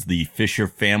includes the Fisher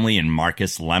family and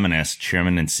Marcus Lemonis,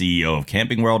 chairman and CEO of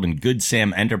Camping World and Good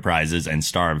Sam Enterprises and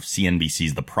star of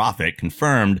CNBC's The Prophet,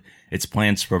 confirmed its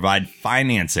plans to provide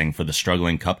financing for the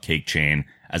struggling cupcake chain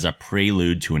as a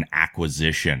prelude to an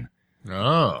acquisition.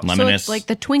 Oh. So Lemonis, it's like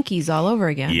the Twinkies all over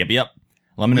again. Yep.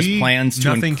 Lemonis plans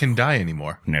to Nothing can die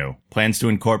anymore. plans to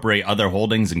incorporate other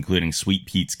holdings, including Sweet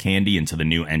Pete's Candy, into the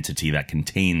new entity that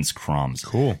contains Crumbs.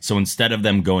 Cool. So instead of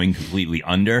them going completely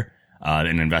under,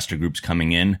 an investor group's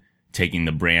coming in, taking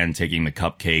the brand, taking the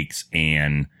cupcakes,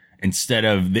 and instead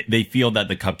of, they feel that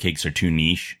the cupcakes are too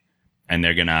niche, and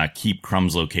they're gonna keep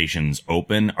Crumbs locations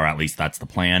open, or at least that's the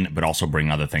plan, but also bring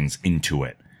other things into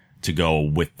it to go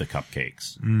with the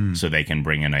cupcakes. So they can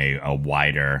bring in a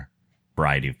wider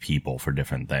variety of people for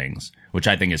different things, which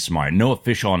I think is smart. No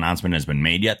official announcement has been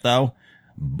made yet, though,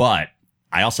 but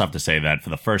I also have to say that for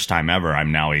the first time ever,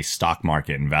 I'm now a stock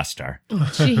market investor.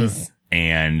 Jeez.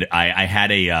 And I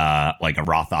had a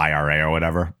Roth IRA or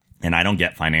whatever, and I don't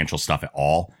get financial stuff at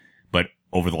all. But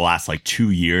over the last 2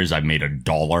 years, I've made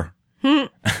 $1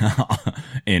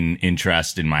 in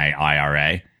interest in my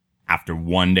IRA. After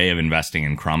one day of investing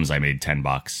in Crumbs, I made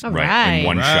 $10 All in right.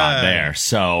 one Right. shot there.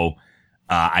 So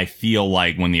I feel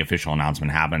like when the official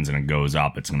announcement happens and it goes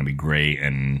up, it's going to be great.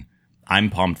 And I'm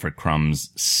pumped for Crumbs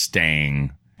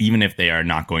staying, even if they are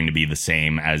not going to be the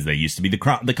same as they used to be. The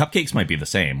cupcakes might be the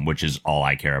same, which is all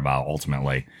I care about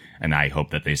ultimately. And I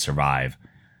hope that they survive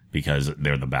because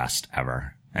they're the best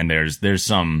ever. And there's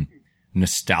some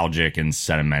nostalgic and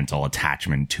sentimental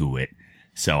attachment to it.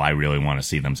 So I really want to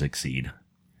see them succeed.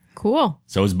 Cool.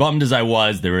 So as bummed as I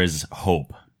was, there is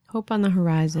hope. Hope on the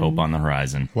horizon. Hope on the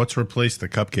horizon. What's replaced the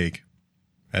cupcake?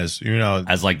 As you know,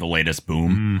 As the latest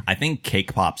boom. I think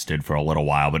Cake Pops did for a little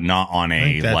while, but not on I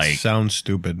think a that sounds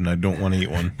stupid, and I don't want to eat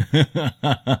one.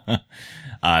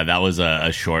 that was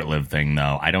a short-lived thing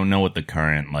though. I don't know what the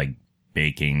current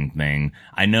baking thing.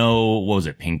 I know, what was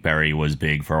it? Pinkberry was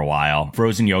big for a while.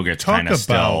 Frozen yogurt's kind of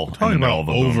still in the middle of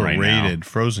a boom right now. overrated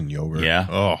frozen yogurt. Yeah?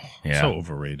 Oh, Yeah. so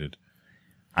overrated.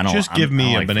 I don't Just give I me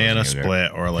don't a like banana frozen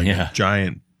yogurt. split or Yeah. a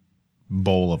giant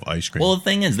bowl of ice cream. Well, the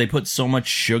thing is, they put so much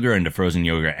sugar into frozen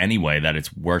yogurt anyway that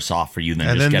it's worse off for you than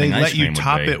and just then they getting ice let cream you would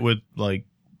top be. it with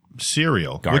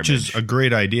cereal, which is Garbage. a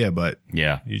great idea, but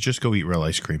Yeah, you just go eat real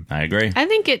ice cream. I agree. I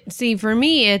think for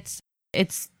me, it's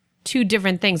two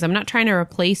different things. I'm not trying to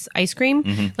replace ice cream.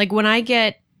 Mm-hmm. Like when I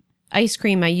get ice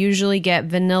cream, I usually get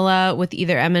vanilla with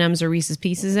either M&M's or Reese's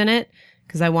Pieces in it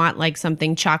because I want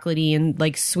something chocolatey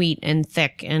and sweet and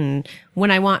thick. And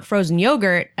when I want frozen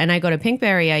yogurt and I go to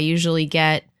Pinkberry, I usually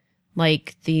get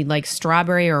like the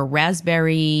strawberry or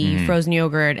raspberry frozen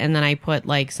yogurt, and then I put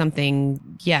like something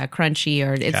crunchy,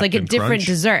 or it's like a Captain different Crunch?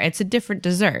 dessert. It's a different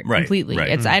dessert Right, completely. right.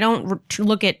 It's I don't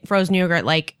look at frozen yogurt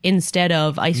like instead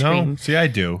of ice No, cream. see, I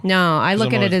do. No, I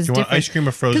look at it as Do you want different. ice cream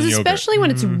or frozen yogurt? Especially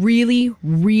when it's really,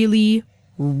 really,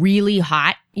 really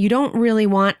hot, you don't really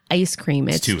want ice cream.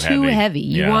 It's too too heavy. heavy.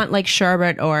 You Yeah. want like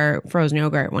sherbet or frozen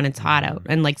yogurt when it's hot out,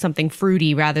 and like something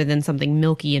fruity rather than something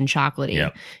milky and chocolatey.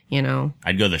 Yep. You know,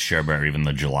 I'd go the sherbet or even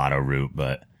the gelato route,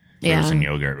 but Yeah. frozen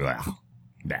yogurt, well,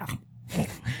 yeah.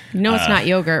 it's not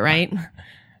yogurt, right?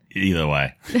 Either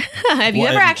way. Have you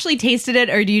Well, ever actually tasted it,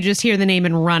 or do you just hear the name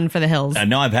and run for the hills?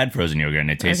 No, I've had frozen yogurt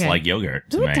and it tastes Okay. like yogurt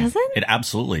to No, me. it doesn't? It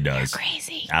absolutely does.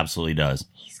 Crazy. Absolutely does.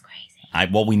 He's crazy.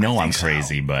 Well, we know I'm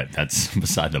crazy, but that's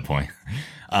beside the point.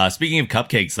 Speaking of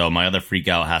cupcakes, though, my other freak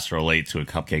out has to relate to a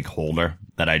cupcake holder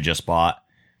that I just bought.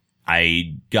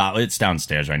 It's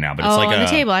downstairs right now, but it's Oh, like on the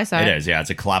table, I saw it. It is, yeah. It's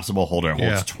a collapsible holder. It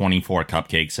holds Yeah. 24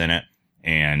 cupcakes in it,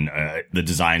 and the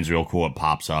design's real cool. It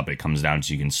pops up. It comes down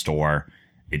so you can store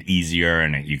it easier,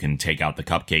 and you can take out the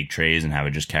cupcake trays and have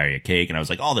it just carry a cake. And I was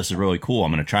like, oh, this is really cool.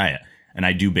 I'm going to try it. And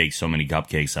I do bake so many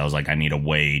cupcakes. I was like, I need a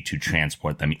way to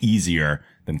transport them easier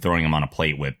than throwing them on a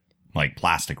plate with like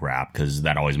plastic wrap, because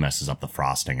that always messes up the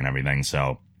frosting and everything.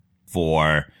 So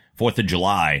for 4th of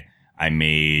July, I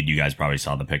made, you guys probably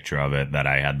saw the picture of it, that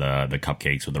I had the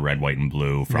cupcakes with the red, white, and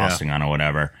blue frosting on or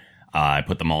whatever. I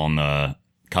put them all in the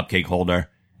cupcake holder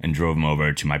and drove them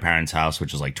over to my parents' house,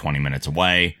 which is like 20 minutes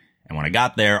away. And when I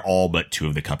got there, all but 2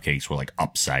 of the cupcakes were like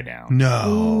upside down.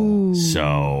 No.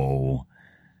 So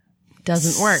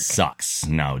Doesn't work. sucks.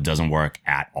 No, it doesn't work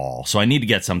at all. So I need to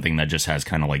get something that just has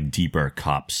kind of like deeper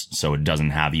cups, so it doesn't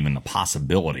have even the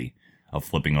possibility of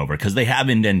flipping over, because they have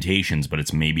indentations, but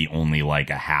it's maybe only like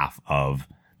a half of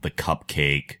the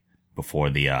cupcake before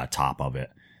the top of it.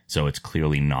 So it's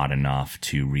clearly not enough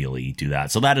to really do that.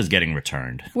 So that is getting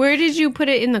returned. Where did you put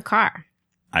it in the car?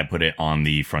 I put it on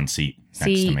the front seat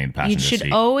next to me, the passenger you should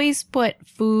seat. always put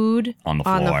food On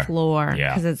the floor. Yeah.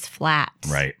 because it's flat.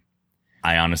 Right.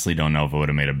 I honestly don't know if it would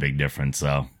have made a big difference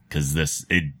though, because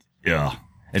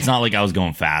it's not like I was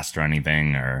going fast or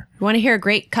anything. Or You want to hear a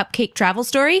great cupcake travel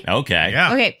story? okay,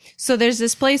 Yeah. Okay, so there's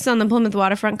this place on the Plymouth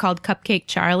waterfront called Cupcake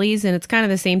Charlie's, and it's kind of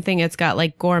the same thing. It's got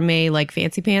like gourmet, like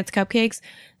fancy pants cupcakes.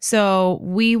 So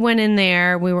we went in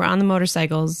there, we were on the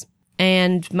motorcycles,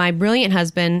 and my brilliant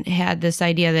husband had this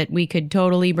idea that we could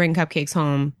totally bring cupcakes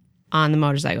home on the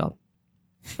motorcycle.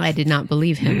 I did not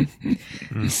believe him.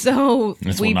 So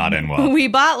This will not end well. We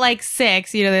bought like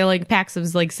 6, they're like packs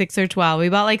of like 6 or 12. We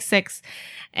bought like 6,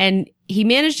 and he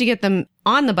managed to get them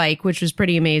on the bike, which was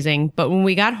pretty amazing. But when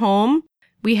we got home,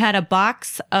 we had a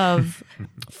box of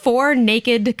 4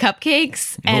 naked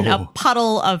cupcakes and a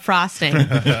puddle of frosting.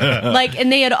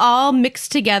 And they had all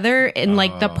mixed together in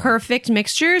like the perfect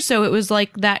mixture. So it was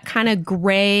like that kind of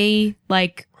gray,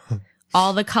 like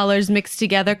all the colors mixed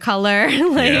together color,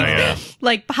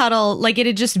 like puddle, like it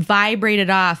had just vibrated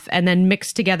off and then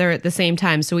mixed together at the same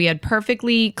time. So we had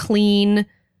perfectly clean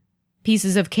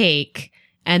pieces of cake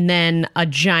and then a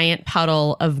giant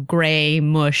puddle of gray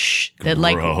mush that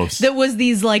Gross. that was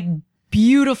these like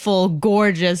beautiful,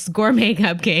 gorgeous gourmet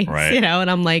cupcakes, Right. and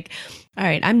I'm like, all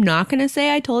right, I'm not going to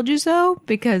say I told you so,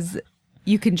 because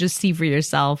you can just see for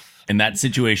yourself. In that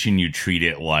situation, you treat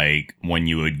it like when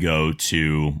you would go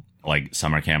to like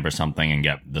summer camp or something and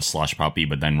get the slush puppy,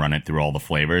 but then run it through all the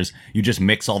flavors. You just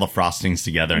mix all the frostings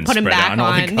together and Put 'em spread back it on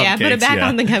all the on. cupcakes. Yeah, put it back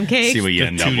on the cupcakes. See what you The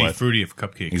end up tutti with. frutti of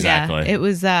cupcakes. Exactly. Yeah,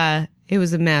 it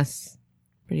was a mess.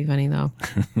 Pretty funny though.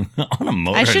 On a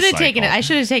motorcycle. I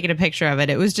should have taken a picture of it.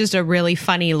 It was just a really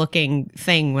funny looking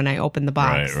thing when I opened the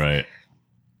box. Right.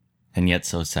 And yet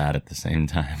so sad at the same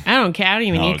time. I don't care. I don't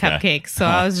even Oh, eat okay. cupcakes. So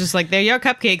I was just like, they're your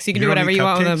cupcakes. You can You do don't whatever eat you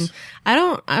want with them.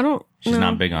 cupcakes? I don't. She's no.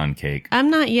 not big on cake. I'm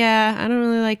not. Yeah, I don't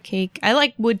really like cake.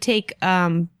 I would take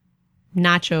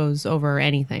nachos over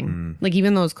anything. Like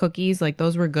even those cookies, like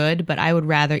those were good, but I would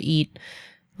rather eat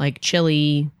like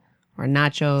chili or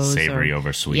nachos. Savory or,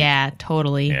 over sweet. Yeah,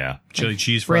 totally. Yeah. Chili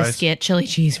cheese fries. Brisket, chili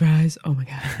cheese fries. Oh my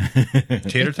god.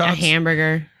 Tater A tots.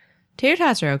 hamburger. Tater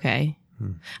tots are okay.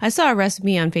 I saw a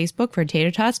recipe on Facebook for tater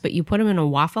tots, but you put them in a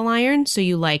waffle iron, so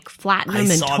you like flatten them I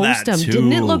and saw toast that them. too.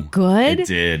 Didn't it look good? It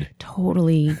did.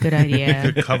 Totally good idea.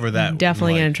 Could cover that.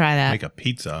 Definitely with, gonna try that. Make a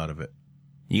pizza out of it.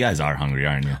 You guys are hungry,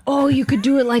 aren't you? Oh, you could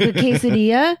do it like a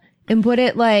quesadilla and put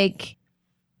it like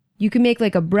you can make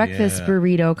like a breakfast Yeah.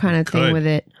 burrito kind of thing Could. with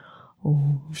it.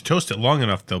 If you toast it long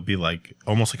enough, they'll be like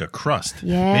almost like a crust.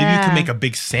 Maybe you Yeah. can make a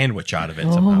big sandwich out of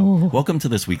it somehow. Oh, Welcome to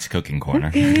this week's cooking corner.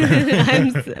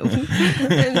 I'm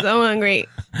so hungry.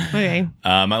 Okay.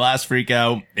 My last freak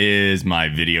out is my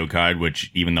video card,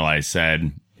 which even though I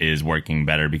said is working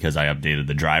better because I updated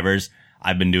the drivers.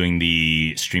 I've been doing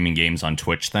the streaming games on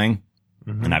Twitch thing,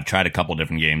 and I've tried a couple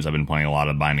different games. I've been playing a lot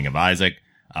of Binding of Isaac.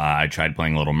 I tried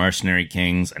playing a little Mercenary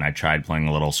Kings, and I tried playing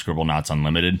a little Scribblenauts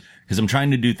Unlimited, because I'm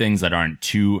trying to do things that aren't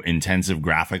too intensive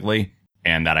graphically,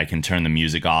 and that I can turn the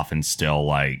music off and still,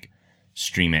 like,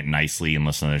 stream it nicely and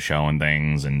listen to the show and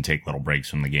things, and take little breaks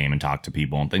from the game and talk to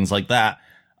people and things like that.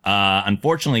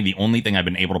 Unfortunately, the only thing I've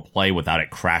been able to play without it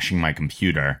crashing my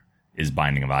computer is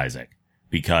Binding of Isaac,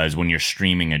 because when you're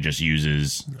streaming, it just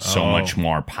uses so much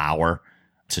more power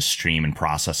to stream and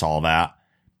process all that.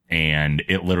 And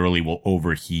it literally will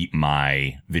overheat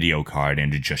my video card,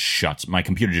 and it just shuts, my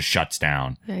computer just shuts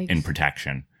down in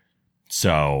protection.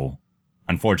 So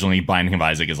unfortunately, Binding of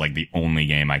Isaac is like the only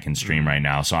game I can stream right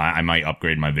now. So I might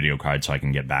upgrade my video card so I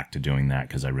can get back to doing that,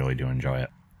 because I really do enjoy it.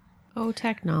 Oh,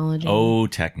 technology. Oh,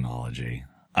 technology.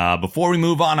 Before we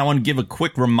move on, I want to give a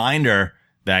quick reminder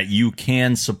that you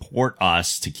can support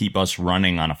us to keep us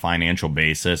running on a financial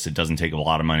basis. It doesn't take a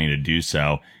lot of money to do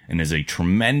so, and is a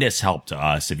tremendous help to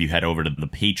us. If you head over to the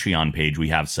Patreon page we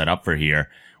have set up for here,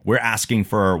 we're asking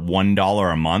for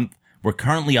 $1 a month. We're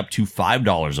currently up to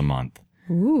 $5 a month,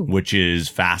 which is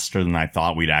faster than I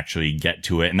thought we'd actually get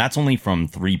to it. And that's only from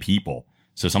 3 people.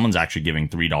 So someone's actually giving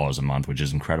 $3 a month, which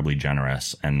is incredibly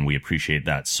generous, and we appreciate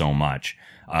that so much.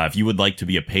 If you would like to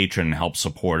be a patron and help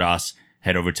support us,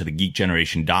 head over to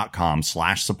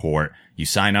thegeekgeneration.com/support. You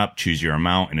sign up, choose your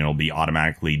amount, and it'll be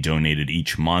automatically donated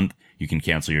each month. You can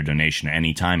cancel your donation at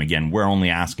any time. Again, we're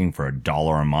only asking for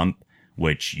 $1 a month,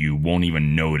 which you won't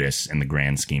even notice in the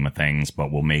grand scheme of things,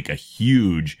 but will make a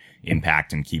huge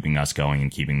impact in keeping us going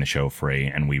and keeping the show free,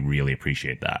 and we really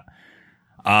appreciate that.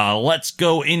 Let's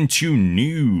go into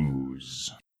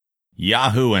news.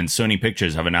 Yahoo and Sony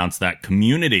Pictures have announced that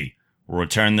Community will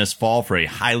return this fall for a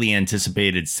highly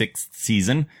anticipated 6th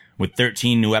season, with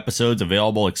 13 new episodes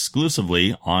available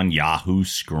exclusively on Yahoo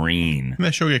Screen. Didn't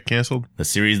that show get canceled? The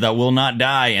series that will not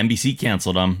die, NBC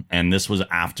canceled them, and this was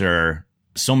after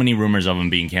so many rumors of them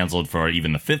being canceled for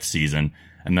even the 5th season,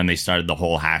 and then they started the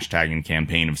whole hashtag and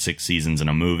campaign of 6 seasons in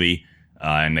a movie,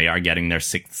 and they are getting their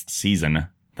 6th season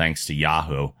thanks to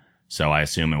Yahoo. So I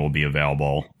assume it will be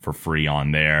available for free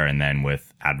on there, and then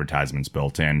with advertisements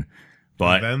built in.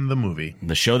 But then the movie.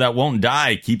 The show that won't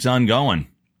die keeps on going.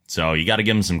 So you got to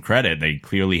give them some credit. They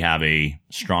clearly have a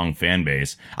strong fan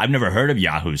base. I've never heard of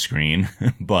Yahoo Screen,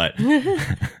 but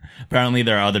apparently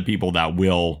there are other people that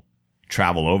will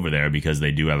travel over there because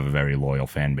they do have a very loyal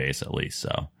fan base, at least.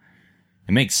 So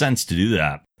it makes sense to do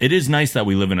that. It is nice that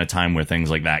we live in a time where things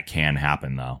like that can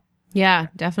happen, though. Yeah,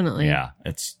 definitely. Yeah,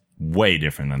 it's way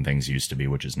different than things used to be,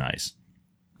 which is nice.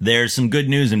 There's some good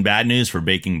news and bad news for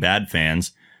Breaking Bad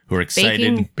fans who are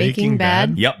excited. Baking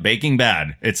Bad? Yep, Baking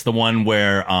Bad. It's the one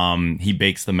where he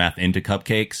bakes the meth into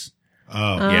cupcakes.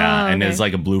 Oh. Yeah, and okay. there's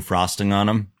like a blue frosting on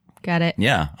them. Got it.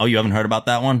 Yeah. Oh, you haven't heard about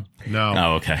that one? No.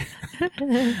 Oh, okay.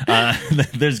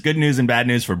 There's good news and bad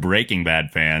news for Breaking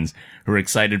Bad fans who are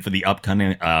excited for the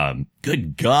upcoming...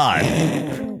 good God.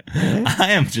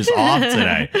 I am just off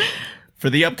today. For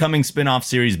the upcoming spin-off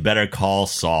series Better Call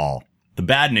Saul. The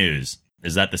bad news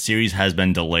is that the series has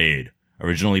been delayed.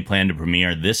 Originally planned to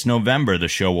premiere this November, the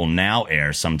show will now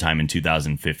air sometime in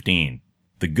 2015.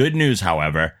 The good news,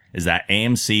 however, is that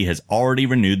AMC has already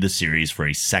renewed the series for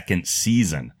a 2nd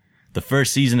season. The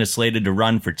first season is slated to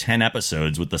run for 10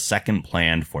 episodes, with the second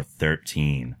planned for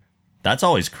 13. That's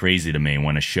always crazy to me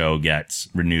when a show gets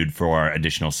renewed for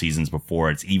additional seasons before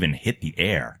it's even hit the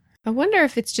air. I wonder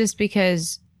if it's just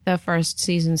because the first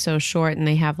season's so short and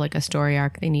they have like a story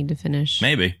arc they need to finish.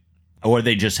 Maybe. Or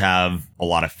they just have a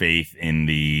lot of faith in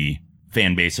the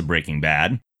fan base of Breaking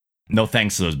Bad. No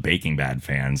thanks to those Baking Bad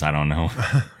fans. I don't know.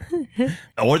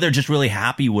 Or they're just really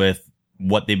happy with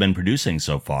what they've been producing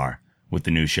so far with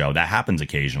the new show. That happens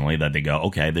occasionally, that they go,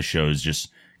 okay, the show's just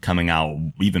coming out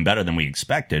even better than we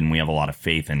expected, and we have a lot of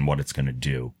faith in what it's going to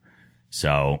do.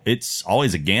 So it's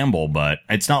always a gamble, but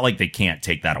it's not like they can't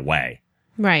take that away.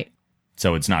 Right.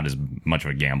 So it's not as much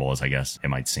of a gamble as I guess it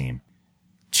might seem.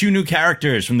 2 new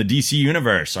characters from the DC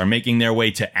Universe are making their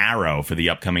way to Arrow for the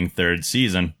upcoming 3rd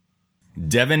season.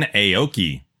 Devin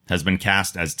Aoki has been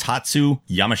cast as Tatsu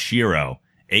Yamashiro,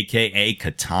 aka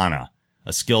Katana.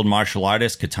 A skilled martial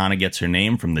artist, Katana gets her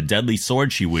name from the deadly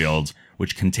sword she wields,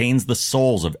 which contains the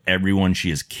souls of everyone she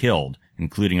has killed,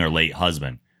 including her late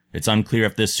husband. It's unclear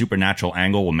if this supernatural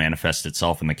angle will manifest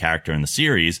itself in the character in the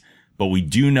series, but we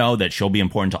do know that she'll be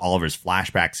important to Oliver's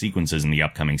flashback sequences in the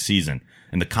upcoming season.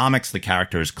 In the comics, the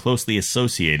character is closely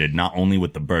associated not only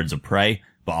with the Birds of Prey,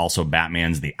 but also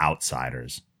Batman's The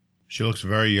Outsiders. She looks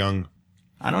very young.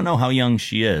 I don't know how young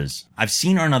she is. I've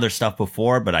seen her in other stuff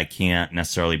before, but I can't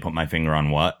necessarily put my finger on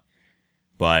what.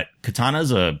 But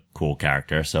Katana's a cool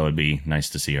character, so it'd be nice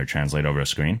to see her translate over a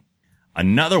screen.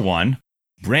 Another one,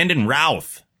 Brandon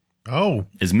Routh, Oh,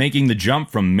 is making the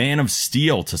jump from Man of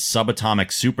Steel to subatomic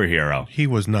superhero. he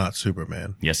was not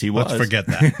Superman. Yes, he was. Let's forget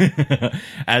that.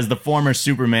 As the former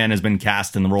Superman has been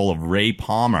cast in the role of Ray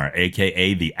Palmer,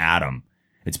 aka the Atom.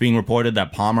 It's being reported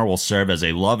that Palmer will serve as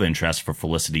a love interest for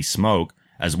Felicity Smoke,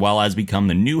 as well as become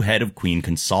the new head of Queen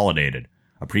Consolidated.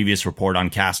 A previous report on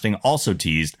casting also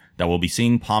teased that we'll be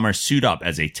seeing Palmer suit up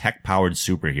as a tech-powered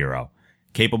superhero.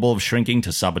 Capable of shrinking to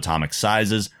subatomic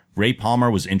sizes, Ray Palmer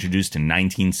was introduced in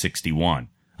 1961.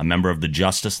 A member of the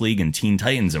Justice League and Teen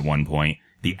Titans at one point,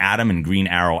 the Atom and Green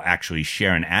Arrow actually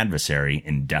share an adversary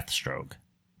in Deathstroke.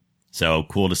 So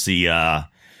cool to see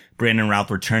Brandon Routh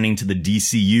returning to the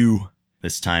DCU,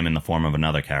 this time in the form of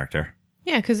another character.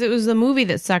 Yeah, because it was the movie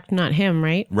that sucked, not him,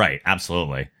 right? Right,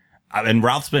 absolutely. And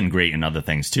Ralph's been great in other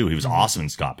things, too. He was awesome in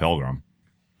Scott Pilgrim.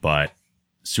 But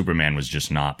Superman was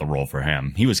just not the role for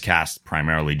him. He was cast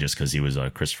primarily just because he was a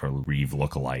Christopher Reeve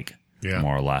lookalike,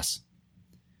 more or less.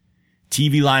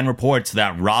 TV Line reports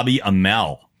that Robbie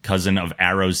Amell, cousin of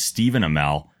Arrow's Stephen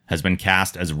Amell, has been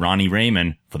cast as Ronnie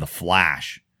Raymond for The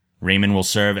Flash. Raymond will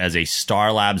serve as a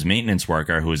Star Labs maintenance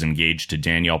worker who is engaged to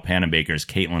Danielle Panabaker's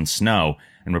Caitlin Snow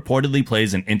and reportedly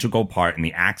plays an integral part in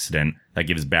the accident that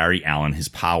gives Barry Allen his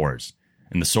powers.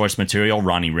 In the source material,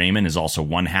 Ronnie Raymond is also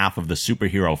one half of the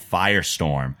superhero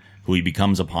Firestorm, who he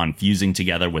becomes upon fusing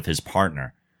together with his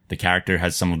partner. The character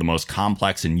has some of the most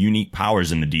complex and unique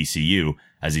powers in the DCU,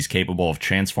 as he's capable of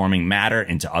transforming matter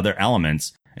into other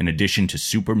elements, in addition to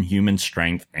superhuman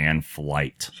strength and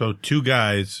flight. So two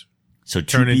guys So two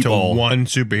turn into people one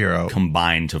superhero.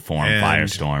 combined to form And-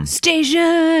 Firestorm.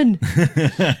 Station!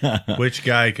 Which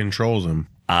guy controls him?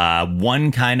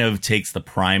 One kind of takes the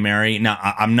primary. Now,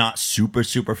 I'm not super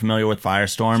familiar with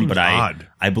Firestorm, Seems but odd.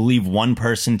 I believe one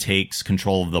person takes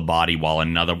control of the body while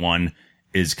another one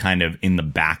is kind of in the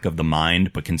back of the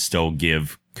mind, but can still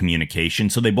give communication.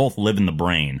 So they both live in the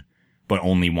brain, but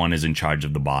only one is in charge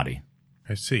of the body.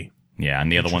 I see. Yeah, and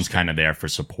the other one's kind of there for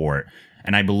support.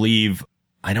 And I believe,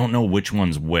 I don't know which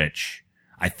one's which.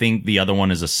 I think the other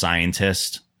one is a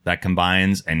scientist that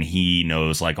combines, and he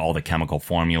knows like all the chemical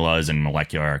formulas and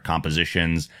molecular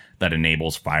compositions that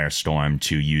enables Firestorm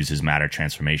to use his matter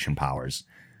transformation powers.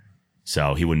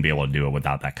 So he wouldn't be able to do it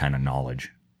without that kind of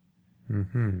knowledge.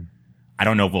 Mm-hmm. I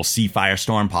don't know if we'll see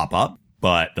Firestorm pop up,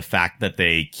 but the fact that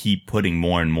they keep putting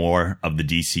more and more of the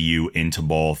DCU into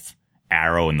both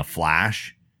Arrow and the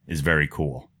Flash is very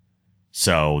cool.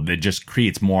 So it just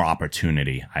creates more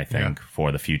opportunity, I think,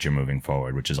 for the future moving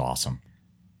forward, which is awesome.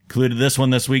 Included this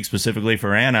one this week specifically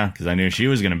for Anna, because I knew she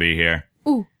was going to be here.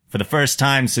 Ooh. For the first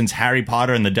time since Harry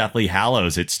Potter and the Deathly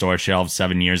Hallows hit store shelves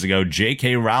 7 years ago,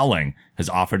 J.K. Rowling has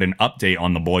offered an update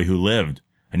on The Boy Who Lived.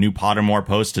 A new Pottermore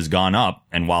post has gone up,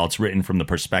 and while it's written from the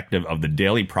perspective of the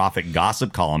Daily Prophet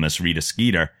gossip columnist Rita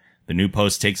Skeeter, the new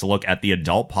post takes a look at the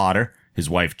adult Potter, his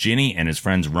wife Ginny, and his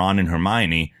friends Ron and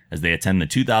Hermione as they attend the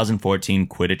 2014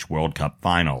 Quidditch World Cup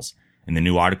Finals. In the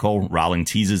new article, Rowling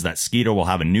teases that Skeeter will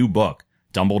have a new book,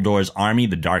 Dumbledore's Army,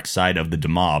 The Dark Side of the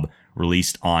Demob,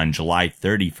 released on July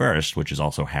 31st, which is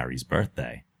also Harry's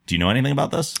birthday. Do you know anything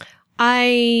about this?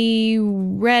 I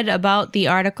read about the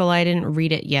article. I didn't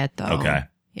read it yet, though. Okay.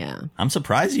 Yeah. I'm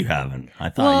surprised you haven't. I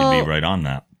thought you'd be right on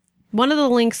that. One of the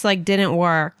links didn't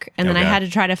work, and then I Okay. had to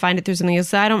try to find it through something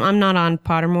else. I'm not on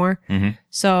Pottermore,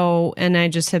 so and I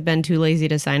just have been too lazy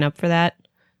to sign up for that.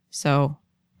 So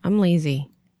I'm lazy.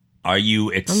 Are you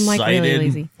really excited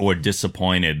lazy. or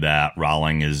disappointed that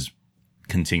Rowling is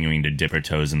continuing to dip her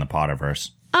toes in the Potterverse?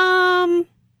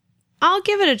 I'll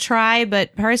give it a try,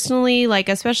 but personally,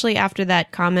 especially after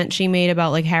that comment she made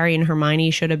about Harry and Hermione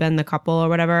should have been the couple or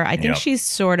whatever, I think Yep. she's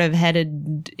sort of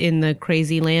headed in the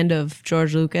crazy land of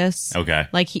George Lucas. Okay.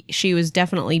 She was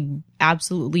definitely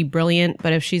absolutely brilliant,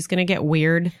 but if she's gonna get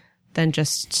weird, then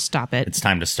just stop it. It's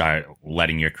time to start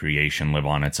letting your creation live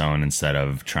on its own instead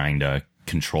of trying to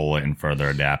control it and further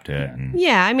adapt it. And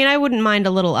Yeah, I mean, I wouldn't mind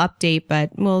a little update, but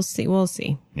we'll see.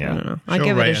 Yeah. I don't know. I'll She'll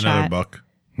give write it a another shot. book.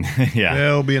 yeah.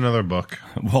 There'll be another book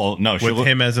Well, no, with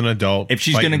him as an adult. if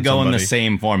she's going to fighting go in the somebody.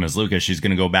 same form as Lucas, she's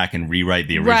going to go back and rewrite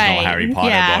the original Right, Harry Potter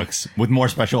yeah. books with more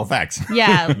special effects.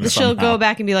 Yeah, she'll Somehow. go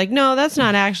back and be like, "No, that's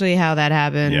not actually how that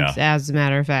happened." Yeah. As a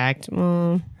matter of fact,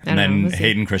 well, I And don't know. then We'll see.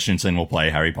 Hayden Christensen will play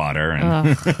Harry Potter.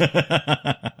 And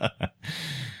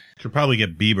She'll probably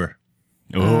get Bieber.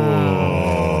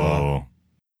 oh,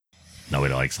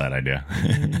 nobody likes that idea.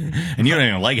 And you don't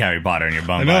even like Harry Potter, and you're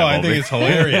bummed. I know. by it, I think Volpe. it's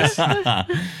hilarious.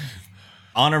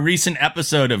 On a recent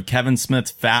episode of Kevin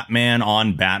Smith's Fat Man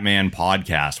on Batman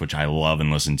podcast, which I love and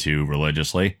listen to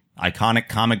religiously, iconic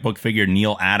comic book figure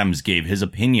Neil Adams gave his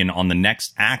opinion on the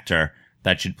next actor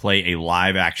that should play a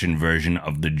live-action version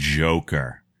of the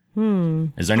Joker.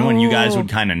 Is there anyone you guys would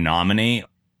kind of nominate,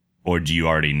 or do you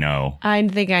already know? I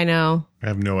think I know. I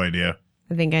have no idea.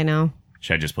 I think I know.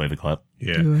 Should I just play the clip?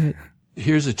 Yeah.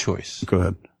 Here's a choice Go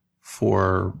ahead.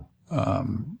 for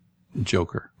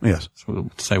Joker. Yes. So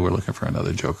we'll say we're looking for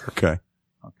another Joker. Okay.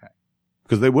 Okay.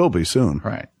 Because they will be soon.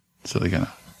 Right. So they're going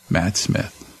to Matt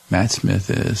Smith. Matt Smith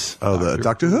is The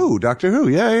Doctor Who. Doctor Who.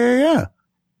 Yeah.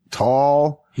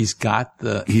 Tall. He's got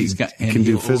and can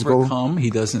do he'll physical. overcome.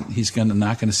 He's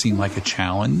not going to seem like a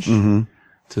challenge Mm-hmm.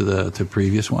 to the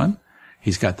previous one.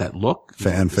 He's got that look.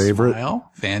 Fan favorite. Smile,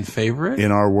 fan favorite.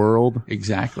 In our world.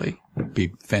 Exactly. Would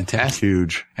be fantastic.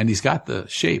 Huge. And he's got the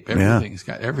shape.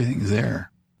 Everything's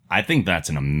there. I think that's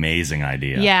an amazing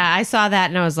idea. Yeah, I saw that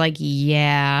and I was like,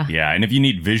 yeah. Yeah, and if you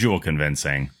need visual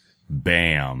convincing,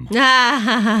 bam.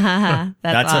 That's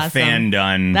That's awesome. a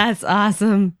fan-done That's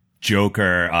awesome.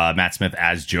 Joker, Matt Smith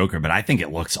as Joker, but I think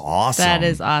it looks awesome. That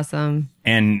is awesome.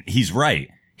 And he's right.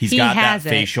 He got that has it.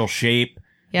 facial shape,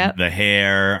 Yep. the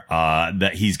hair,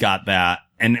 that he's got that.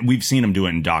 And we've seen him do it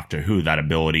in Doctor Who, that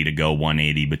ability to go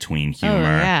 180 between humor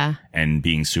yeah. and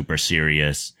being super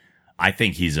serious. I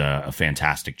think he's a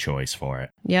fantastic choice for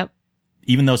it. Yep.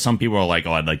 Even though some people are like,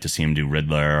 oh, I'd like to see him do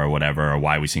Riddler or whatever, or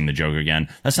why are we seeing the Joker again?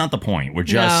 That's not the point. We're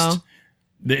just,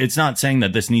 it's not saying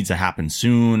that this needs to happen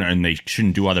soon and they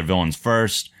shouldn't do other villains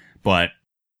first, but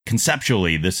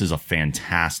conceptually, this is a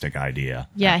fantastic idea.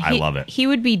 Yeah. I love it. He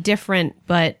would be different,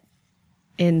 but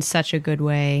in such a good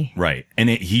way. Right. And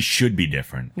he should be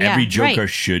different. Yeah, Every Joker right.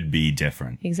 should be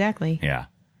different. Exactly. Yeah.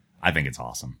 I think it's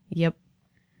awesome. Yep.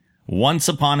 Once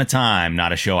Upon a Time,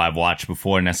 not a show I've watched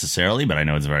before necessarily, but I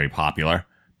know it's very popular.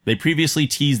 They previously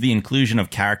teased the inclusion of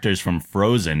characters from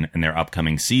Frozen in their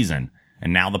upcoming season,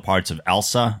 and now the parts of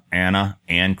Elsa, Anna,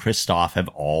 and Kristoff have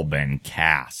all been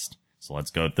cast. So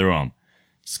let's go through them.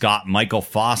 Scott Michael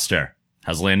Foster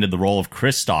has landed the role of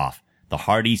Kristoff, the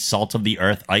hardy,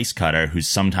 salt-of-the-earth ice cutter whose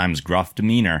sometimes gruff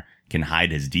demeanor can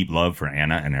hide his deep love for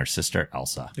Anna and her sister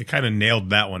Elsa. They kind of nailed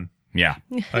that one. Yeah.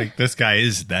 Like, this guy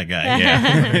is that guy.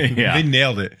 Yeah. Yeah. They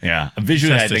nailed it. Yeah.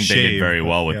 Visually, I Just a think they did shave, very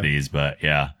well with yeah. these, but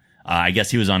yeah. I guess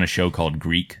he was on a show called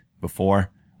Greek before,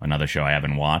 another show I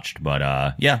haven't watched, but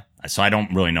yeah. So I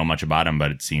don't really know much about him,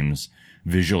 but it seems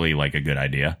visually like a good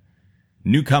idea.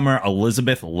 Newcomer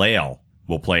Elizabeth Lail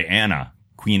will play Anna,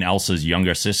 Queen Elsa's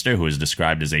younger sister, who is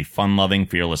described as a fun-loving,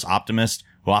 fearless optimist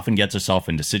who often gets herself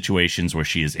into situations where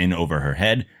she is in over her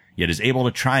head, yet is able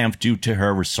to triumph due to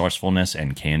her resourcefulness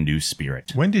and can-do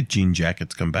spirit. When did jean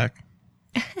jackets come back?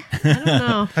 I don't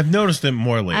know. I've noticed it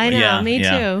more lately. I know. me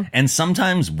too. And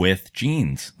sometimes with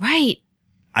jeans. Right.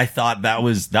 I thought that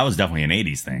was definitely an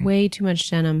 80s thing. Way too much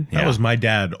denim. That was my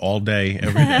dad all day,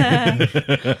 every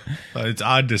day. It's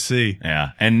odd to see.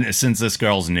 Yeah. And since this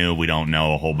girl's new, we don't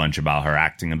know a whole bunch about her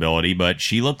acting ability, but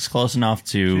she looks close enough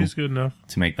to She's good enough.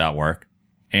 make that work.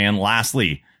 And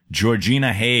lastly,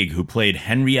 Georgina Haig, who played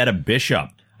Henrietta Bishop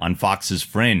on Fox's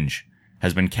Fringe,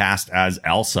 has been cast as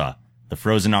Elsa. The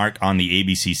Frozen arc on the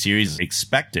ABC series is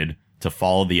expected to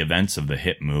follow the events of the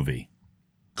hit movie.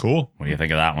 Cool. What do you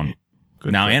think of that one?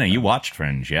 Good Now, for Anna, them. you watched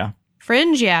Fringe, yeah?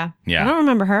 Fringe, yeah. Yeah. I don't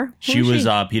remember her. Who She was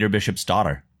Peter Bishop's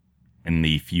daughter in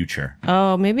the future.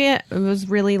 Oh, maybe it was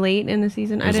really late in the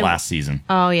season. It was last season.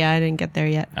 Oh, yeah. I didn't get there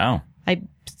yet. Oh, I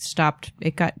stopped.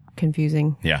 It got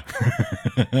confusing. yeah.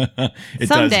 It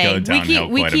Someday does go downhill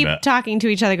we quite keep a bit. talking to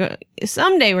each other.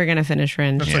 Someday we're gonna finish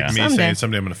Fringe. That's Yeah. like me Someday. saying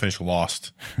someday I'm going to finish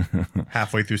Lost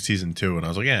halfway through season 2. And I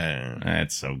was like, yeah,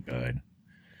 It's so good.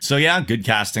 So yeah, good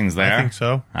castings there. I think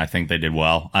so. I think they did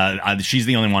well. She's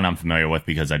the only one I'm familiar with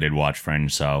because I did watch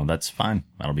Fringe, so that's fine.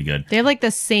 That'll be good. They have like the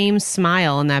same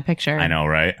smile in that picture. I know,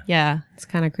 right? Yeah, it's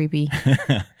kind of creepy.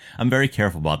 I'm very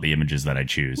careful about the images that I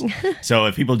choose. So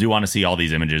if people do want to see all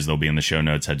these images, they'll be in the show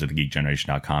notes. Head to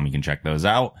thegeekgeneration.com. You can check those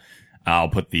out. I'll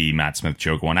put the Matt Smith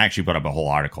Joker one. I actually put up a whole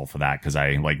article for that because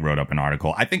I wrote up an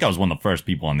article. I think I was one of the first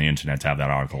people on the internet to have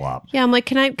that article up. Yeah, I'm like,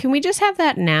 can we just have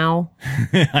that now?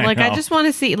 I know. just want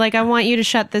to see. Like, I want you to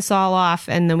shut this all off,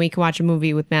 and then we can watch a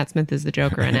movie with Matt Smith as the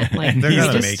Joker in it. Like, They're He's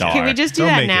gonna the make it. star. can we just do They'll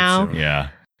that make it now? soon. Yeah.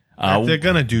 They're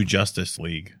going to do Justice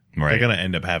League. Right. They're going to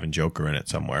end up having Joker in it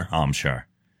somewhere. I'm sure.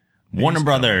 Warner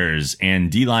Brothers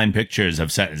and D-Line Pictures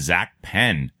have set Zach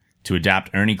Penn to adapt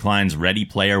Ernie Klein's Ready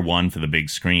Player One for the big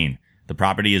screen. The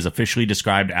property is officially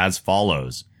described as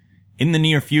follows. In the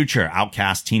near future,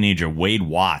 outcast teenager Wade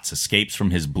Watts escapes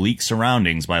from his bleak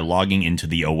surroundings by logging into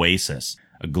the Oasis,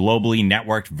 a globally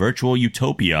networked virtual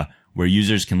utopia where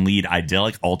users can lead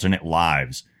idyllic alternate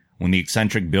lives. When the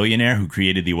eccentric billionaire who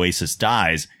created the Oasis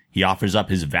dies, he offers up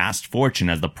his vast fortune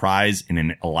as the prize in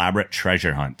an elaborate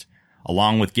treasure hunt.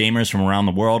 Along with gamers from around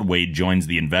the world, Wade joins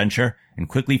the adventure and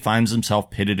quickly finds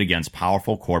himself pitted against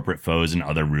powerful corporate foes and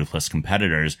other ruthless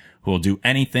competitors who will do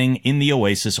anything in the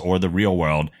Oasis or the real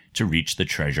world to reach the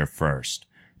treasure first.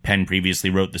 Penn previously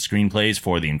wrote the screenplays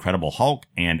for The Incredible Hulk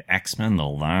and X-Men The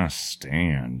Last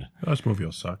Stand. This movie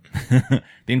will suck. The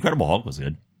Incredible Hulk was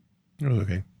good. It was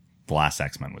okay. The last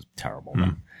X-Men was terrible,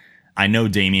 though. I know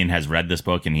Damien has read this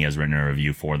book and he has written a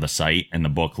review for the site, and the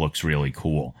book looks really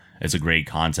cool. It's a great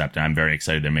concept, and I'm very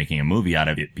excited they're making a movie out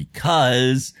of it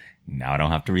because now I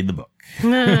don't have to read the book.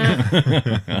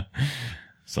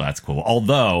 So that's cool.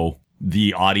 Although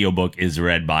the audiobook is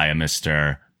read by a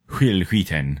Mr. Will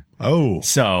Wheaton. Oh.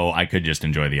 So I could just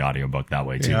enjoy the audiobook that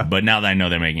way too. Yeah. But now that I know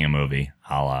they're making a movie,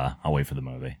 I'll wait for the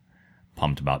movie.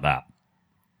 Pumped about that.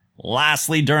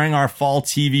 Lastly, during our fall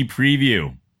TV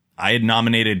preview, I had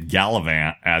nominated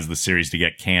Gallivant as the series to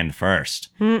get canned first,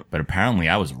 but apparently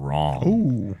I was wrong.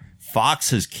 Ooh.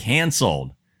 Fox has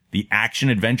canceled the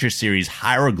action-adventure series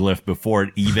Hieroglyph before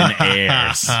it even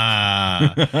airs,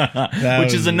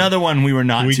 which is another one we were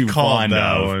not too fond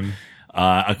of. One.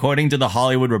 According to the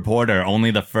Hollywood Reporter,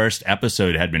 only the first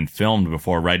episode had been filmed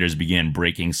before writers began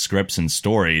breaking scripts and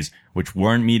stories which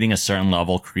weren't meeting a certain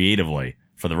level creatively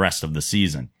for the rest of the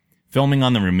season. Filming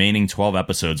on the remaining 12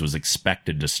 episodes was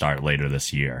expected to start later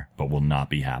this year, but will not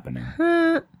be happening.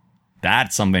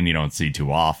 That's something you don't see too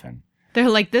often. They're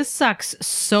like, this sucks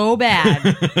so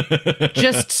bad.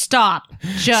 Just stop.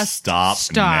 Just Stop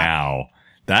now.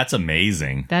 That's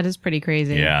amazing. That is pretty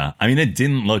crazy. Yeah. I mean, it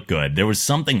didn't look good. There was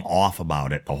something off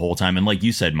about it the whole time. And like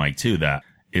you said, Mike, too, that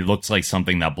it looks like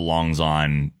something that belongs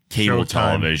on cable Showtime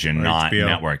television, or not HBO.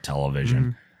 network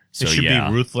television. So, It should yeah.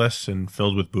 be ruthless and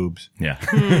filled with boobs. Yeah.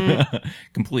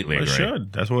 Completely It agree.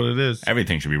 should. That's what it is.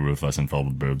 Everything should be ruthless and filled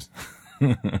with boobs.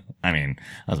 I mean,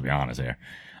 let's be honest here.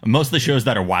 Most of the shows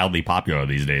that are wildly popular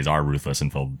these days are ruthless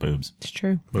and filled with boobs. It's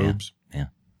true. Boobs. Yeah.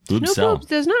 Boobs No sell. boobs.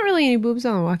 There's not really any boobs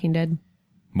on The Walking Dead.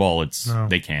 Well, No.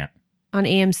 they can't. On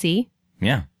AMC?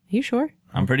 Yeah. Are you sure?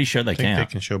 I'm pretty sure they I think can't.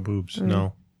 they can show boobs.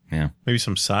 No. Yeah. Maybe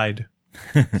some side.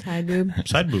 Side boob.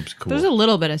 Side boobs cool. There's a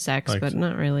little bit of sex, Like but so.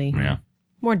 not really. Yeah.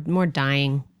 More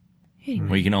dying.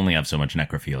 Well, you can only have so much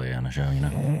necrophilia on a show, you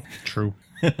know? True.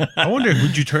 I wonder,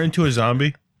 would you turn into a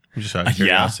zombie? Just out of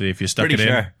curiosity, if you stuck Pretty it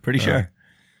sure. in. Pretty sure.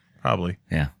 Probably.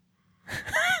 Yeah.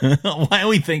 Why are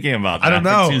we thinking about that I don't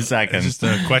know. for 2 seconds? It's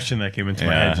just a question that came into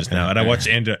my Yeah. head just now. And I watched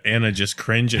Anna just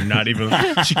cringe and not even,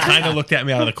 she kind of looked at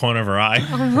me out of the corner of her eye.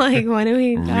 I'm like, what are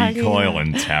we talking Recoil about?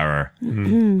 in terror.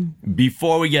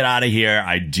 Before we get out of here,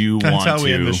 I do That's want how to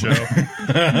we end the show.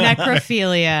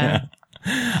 Necrophilia.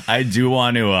 I do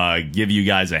want to give you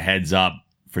guys a heads up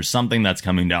for something that's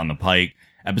coming down the pike.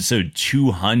 Episode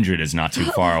 200 is not too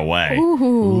far away,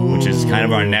 which is kind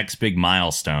of our next big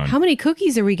milestone. How many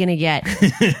cookies are we going to get?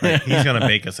 He's going to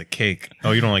make us a cake.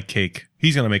 Oh, you don't like cake?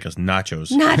 He's going to make us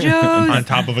nachos. Nachos. On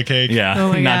top of a cake. Yeah, Oh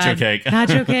my nacho God. cake.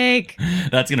 Nacho cake.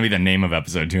 That's going to be the name of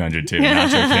episode 200 too.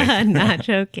 Nacho cake.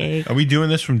 Nacho cake. Are we doing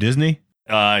this from Disney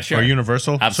Sure. or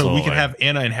Universal? So Absolutely. we can have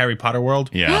Anna in Harry Potter World?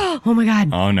 Yeah. Oh my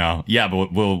God. Oh no. Yeah,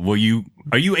 but will you?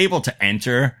 Are you able to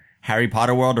enter Harry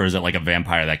Potter World, or is it like a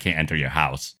vampire that can't enter your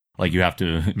house? Like you have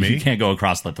to. Me? You can't go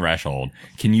across the threshold.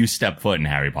 Can you step foot in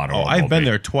Harry Potter Oh, World? I've been Colby?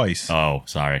 there twice. Oh,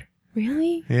 sorry.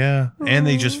 Really? Yeah. And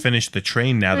they just finished the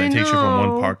train now that I takes you from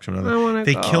know. one park to I another. wanna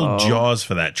They go. killed Jaws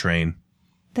for that train.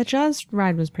 The Jaws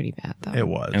ride was pretty bad, though. It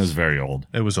was. It was very old.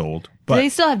 It was old. Do But they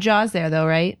still have Jaws there, though,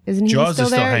 right? Isn't he Jaws still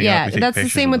is still there? hanging out. Yeah, We take that's the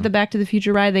pictures same of with the them. Back to the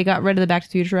Future ride. They got rid of the Back to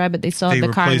the Future ride, but they still have they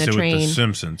the car and replaced the it train. with The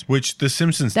Simpsons, which The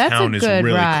Simpsons That's town a is good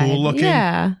really ride. cool looking.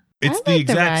 Yeah, It's I the like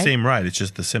exact ride. same ride. It's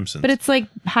just The Simpsons. but it's like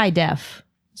high def,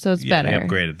 so it's yeah, better. they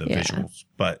upgraded the Yeah. visuals.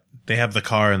 But they have the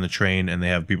car and the train, and they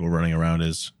have people running around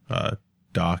as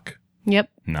Doc. Yep,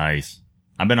 Nice.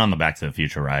 I've been on the Back to the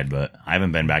Future ride, but I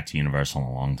haven't been back to Universal in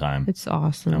a long time. it's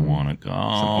awesome. I want to go.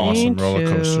 Awesome Me roller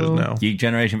coasters too. now. Geek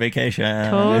Generation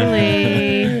Vacation.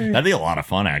 Totally. That'd be a lot of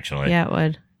fun, actually. Yeah, it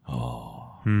would.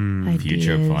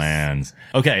 Future Ideas. plans.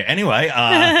 Okay. Anyway,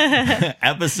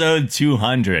 episode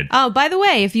 200. Oh, by the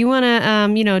way, if you want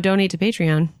to, donate to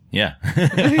Patreon, Yeah.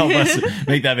 Help us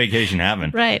make that vacation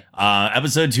happen. right?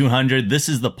 Episode 200. This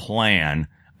is the plan.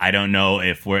 I don't know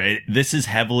if this is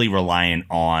heavily reliant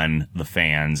on the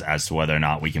fans as to whether or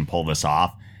not we can pull this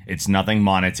off. It's nothing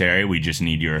monetary. We just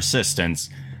need your assistance.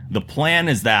 The plan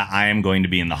is that I am going to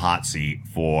be in the hot seat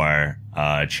for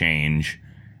change.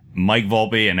 Mike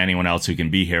Volpe and anyone else who can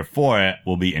be here for it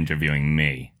will be interviewing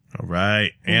me. All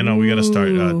right. Anna, we got to start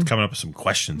coming up with some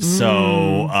questions.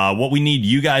 So what we need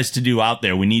you guys to do out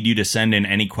there, we need you to send in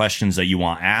any questions that you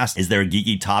want asked. Is there a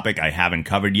geeky topic I haven't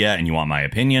covered yet and you want my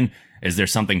opinion? Is there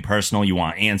something personal you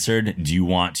want answered? Do you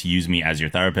want to use me as your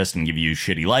therapist and give you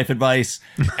shitty life advice?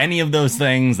 Any of those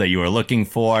things that you are looking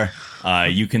for,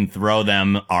 you can throw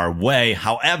them our way.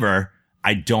 However,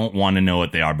 I don't want to know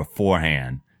what they are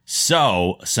beforehand.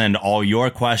 So send all your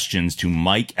questions to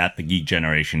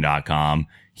mike@thegeekgeneration.com.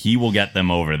 He will get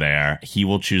them over there. He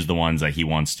will choose the ones that he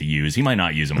wants to use. He might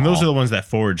not use them And all. those are the ones that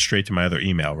forward straight to my other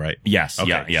email, right? Yes. Okay,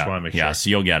 Yeah. just wanna make Yeah. sure. So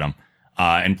you'll get them.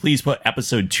 And please put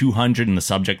episode 200 in the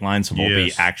subject line so Volpe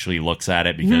Yes. actually looks at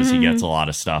it because he gets a lot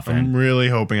of stuff in. I'm really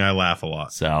hoping I laugh a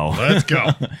lot. So Let's go.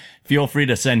 feel free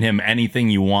to send him anything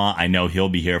you want. I know he'll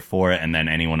be here for it. And then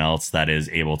anyone else that is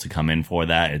able to come in for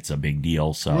that, it's a big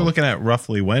deal. So We're looking at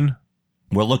roughly when?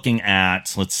 we're looking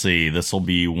at, let's see, this will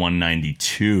be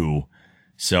 192.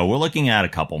 So we're looking at a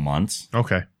couple months.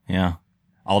 Okay. Yeah.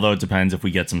 Although it depends if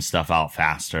we get some stuff out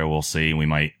faster. We'll see. We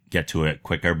might get to it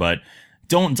quicker, but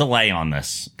don't delay on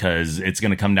this because it's going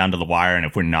to come down to the wire. And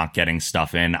if we're not getting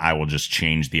stuff in, I will just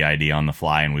change the idea on the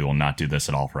fly and we will not do this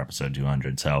at all for episode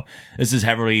 200. So this is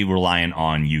heavily reliant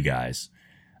on you guys.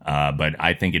 But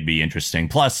I think it'd be interesting.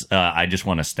 Plus, I just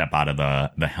want to step out of the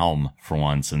helm for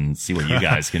once and see what you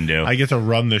guys can do. I get to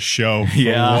run the show for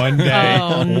Yeah. one day,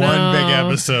 Oh, no. one big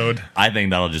episode. I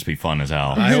think that'll just be fun as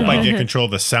hell. I hope So- I get control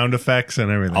of the sound effects and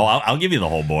everything. Oh, I'll give you the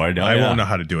whole board. Oh, I yeah. won't know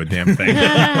how to do a damn thing.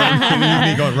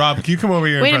 Me going, Rob, can you come over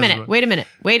here? Wait a and press minute. the- Wait a minute.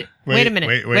 Wait a minute.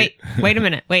 wait. Wait a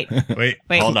minute. Wait. Wait.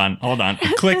 Wait. Hold on.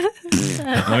 Click.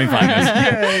 Let me find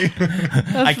this.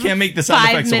 I can't make the sound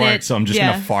 5 effects work, minutes. so I'm just Yeah.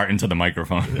 going to fart into the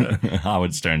microphone.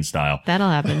 Howard Stern style. That'll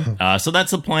happen. So that's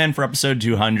the plan for episode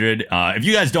 200. If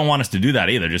you guys don't want us to do that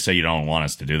either, just say you don't want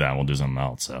us to do that. We'll do something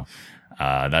else. So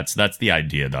that's the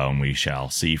idea, though, and we shall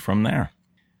see from there.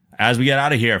 As we get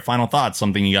out of here, final thoughts,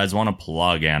 something you guys want to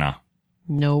plug, Anna?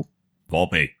 Nope.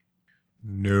 Volpe.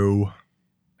 No.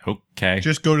 Okay.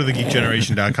 Just go to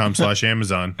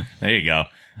thegeekgeneration.com/Amazon. There you go.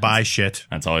 Buy shit.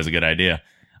 That's always a good idea.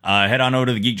 Head on over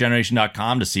to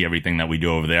thegeekgeneration.com to see everything that we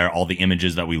do over there. All the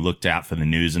images that we looked at for the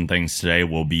news and things today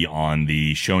will be on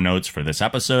the show notes for this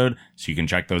episode, so you can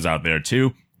check those out there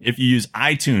too. If you use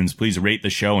iTunes, please rate the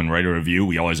show and write a review.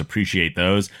 We always appreciate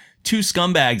those. 2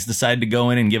 scumbags decided to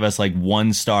go in and give us like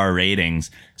 1-star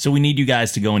ratings, so we need you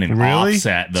guys to go in and Really?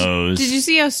 offset those. Did you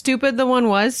see how stupid the one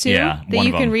was too? Yeah, that one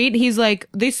you of can them. read. He's like,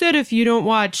 they said if you don't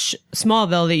watch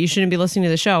Smallville that you shouldn't be listening to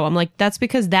the show. I'm like, that's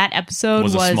because that episode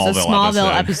Was was a a Smallville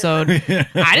Smallville episode.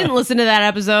 I didn't listen to that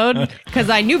episode because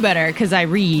I knew better because I I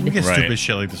read. get Right. stupid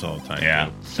shit like this all the time.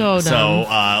 Yeah. So dumb. So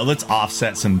let's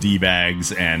offset some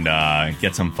D-bags and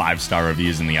get some 5-star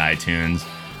reviews in the iTunes.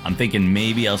 I'm thinking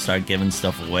maybe I'll start giving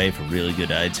stuff away for really good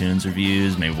iTunes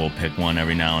reviews. Maybe we'll pick one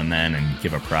every now and then and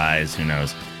give a prize. Who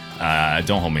knows?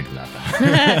 Don't hold me to that,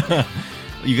 though.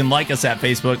 You can like us at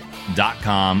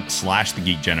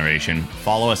facebook.com/thegeekgeneration.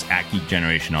 Follow us at Geek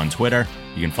Generation on Twitter.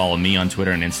 You can follow me on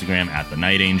Twitter and Instagram at The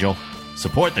Night Angel.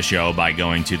 Support the show by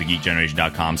going to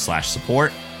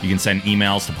thegeekgeneration.com/support. You can send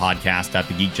emails to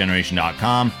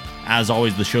podcast@thegeekgeneration.com. As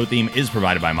always, the show theme is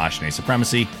provided by Machine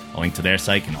Supremacy. A link to their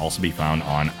site can also be found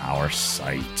on our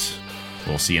site.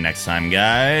 We'll see you next time,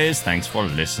 guys. Thanks for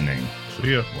listening.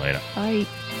 See ya. Later. Bye.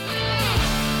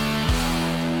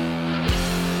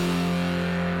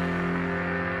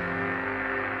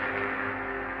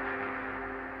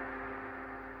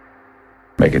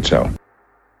 Make it so.